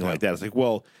anything like that. It's like,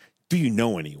 well, do you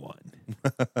know anyone?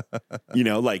 I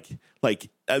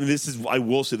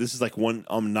will say this is like one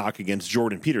knock against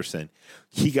Jordan Peterson.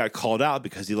 He got called out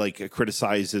because he like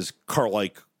criticizes Karl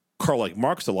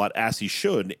Marx a lot, as he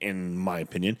should, in my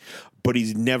opinion, but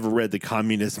he's never read the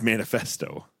Communist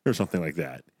Manifesto or something like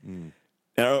that.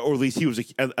 Or at least he was.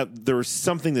 There was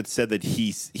something that said that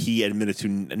he admitted to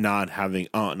not having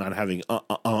read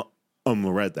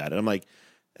that, and I'm like,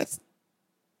 if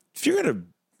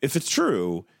it's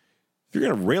true, if you're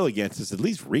gonna rail against this, at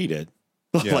least read it.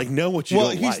 Like, know what you don't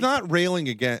like. Well, he's not railing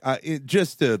against.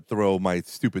 Just to throw my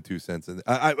stupid 2 cents in,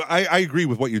 I agree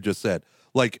with what you just said.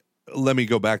 Like, let me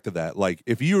go back to that. Like,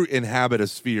 if you inhabit a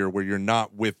sphere where you're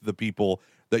not with the people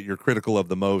that you're critical of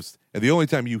the most, and the only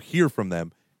time you hear from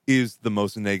them is the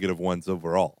most negative ones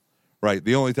overall, right?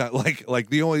 The only time,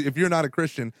 if you're not a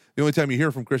Christian, the only time you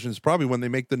hear from Christians is probably when they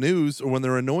make the news or when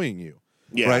they're annoying you.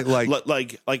 Yeah, right.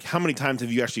 Like, how many times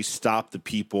have you actually stopped the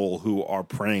people who are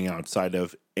praying outside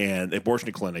of an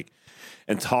abortion clinic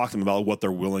and talked to them about what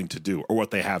they're willing to do or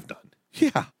what they have done?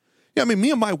 Yeah. I mean,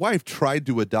 me and my wife tried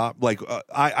to adopt. But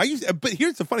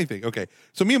here's the funny thing. Okay,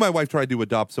 so me and my wife tried to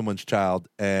adopt someone's child,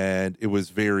 and it was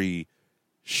very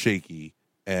shaky,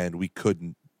 and we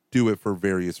couldn't do it for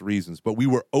various reasons. But we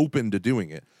were open to doing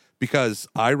it because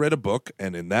I read a book,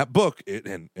 and in that book,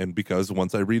 and because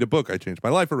once I read a book, I change my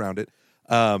life around it.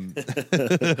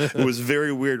 It was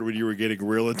very weird when you were getting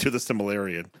real into the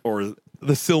Silmarillion or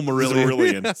The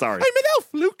Silmarillion. Sorry. I'm an elf,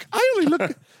 Luke. I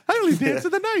only dance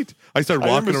in the night. I started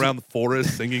walking around the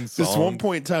forest singing songs. This one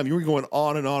point in time, you were going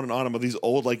on and on and on about these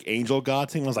old like angel god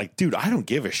things. I was like, dude, I don't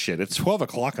give a shit. It's 12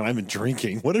 o'clock and I've been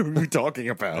drinking. What are we talking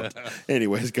about?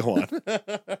 Anyways, go on.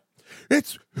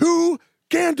 It's who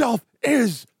Gandalf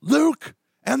is, Luke,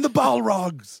 and the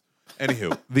Balrogs.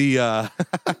 Anywho, the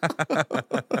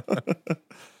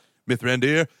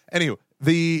Mithrandir. Anywho,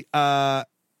 the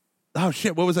oh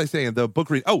shit, what was I saying? The book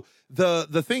read. Oh,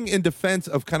 the thing in defense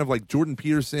of kind of like Jordan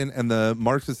Peterson and the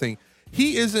Marxist thing,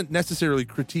 he isn't necessarily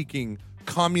critiquing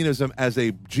communism as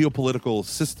a geopolitical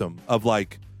system of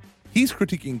like, he's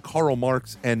critiquing Karl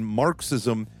Marx and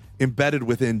Marxism embedded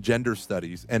within gender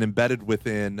studies and embedded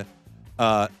within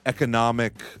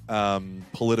economic,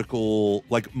 political,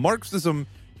 like Marxism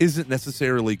isn't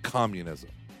necessarily communism,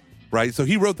 right? So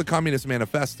he wrote the Communist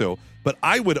Manifesto, but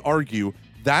I would argue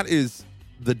that is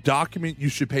the document you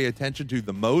should pay attention to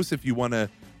the most if you want to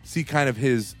see kind of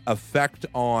his effect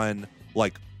on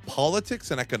like politics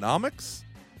and economics,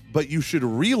 but you should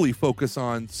really focus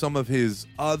on some of his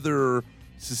other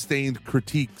sustained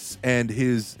critiques and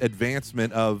his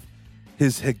advancement of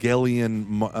his Hegelian,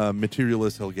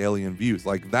 materialist Hegelian views.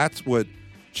 Like that's what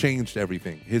changed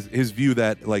everything. His view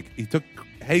that like he took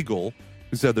Hegel,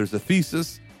 who said there's a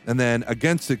thesis, and then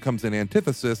against it comes an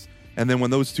antithesis, and then when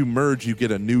those two merge, you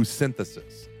get a new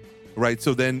synthesis, right?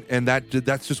 So then, and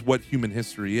that's just what human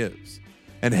history is.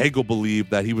 And Hegel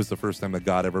believed that he was the first time that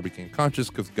God ever became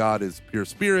conscious because God is pure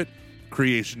spirit,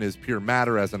 creation is pure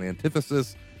matter as an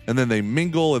antithesis, and then they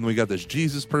mingle, and we got this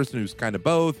Jesus person who's kind of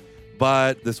both,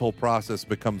 but this whole process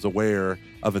becomes aware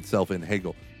of itself in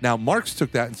Hegel. Now, Marx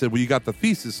took that and said, well, you got the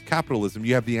thesis, capitalism,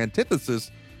 you have the antithesis,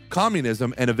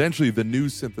 communism, and eventually the new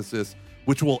synthesis,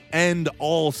 which will end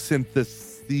all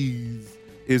syntheses,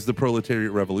 is the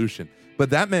proletariat revolution. But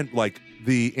that meant like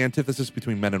the antithesis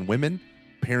between men and women,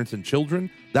 parents and children.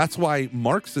 That's why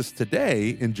Marxists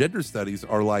today in gender studies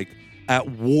are like at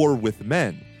war with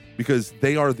men, because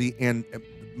they are the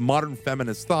modern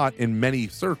feminist thought in many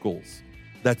circles.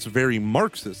 That's very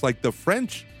Marxist. Like the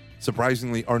French,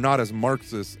 surprisingly, are not as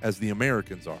Marxist as the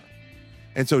Americans are.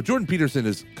 And so Jordan Peterson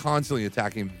is constantly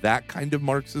attacking that kind of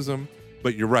Marxism.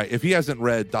 But you're right. If he hasn't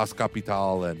read Das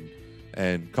Kapital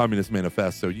and Communist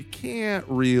Manifesto, you can't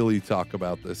really talk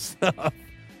about this stuff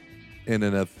in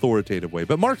an authoritative way.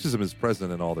 But Marxism is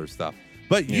present in all their stuff.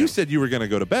 But you said you were going to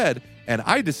go to bed, and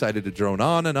I decided to drone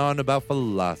on and on about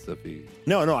philosophy.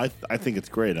 No, I think it's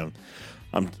great.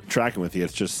 I'm tracking with you.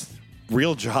 It's just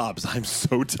real jobs. I'm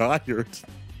so tired.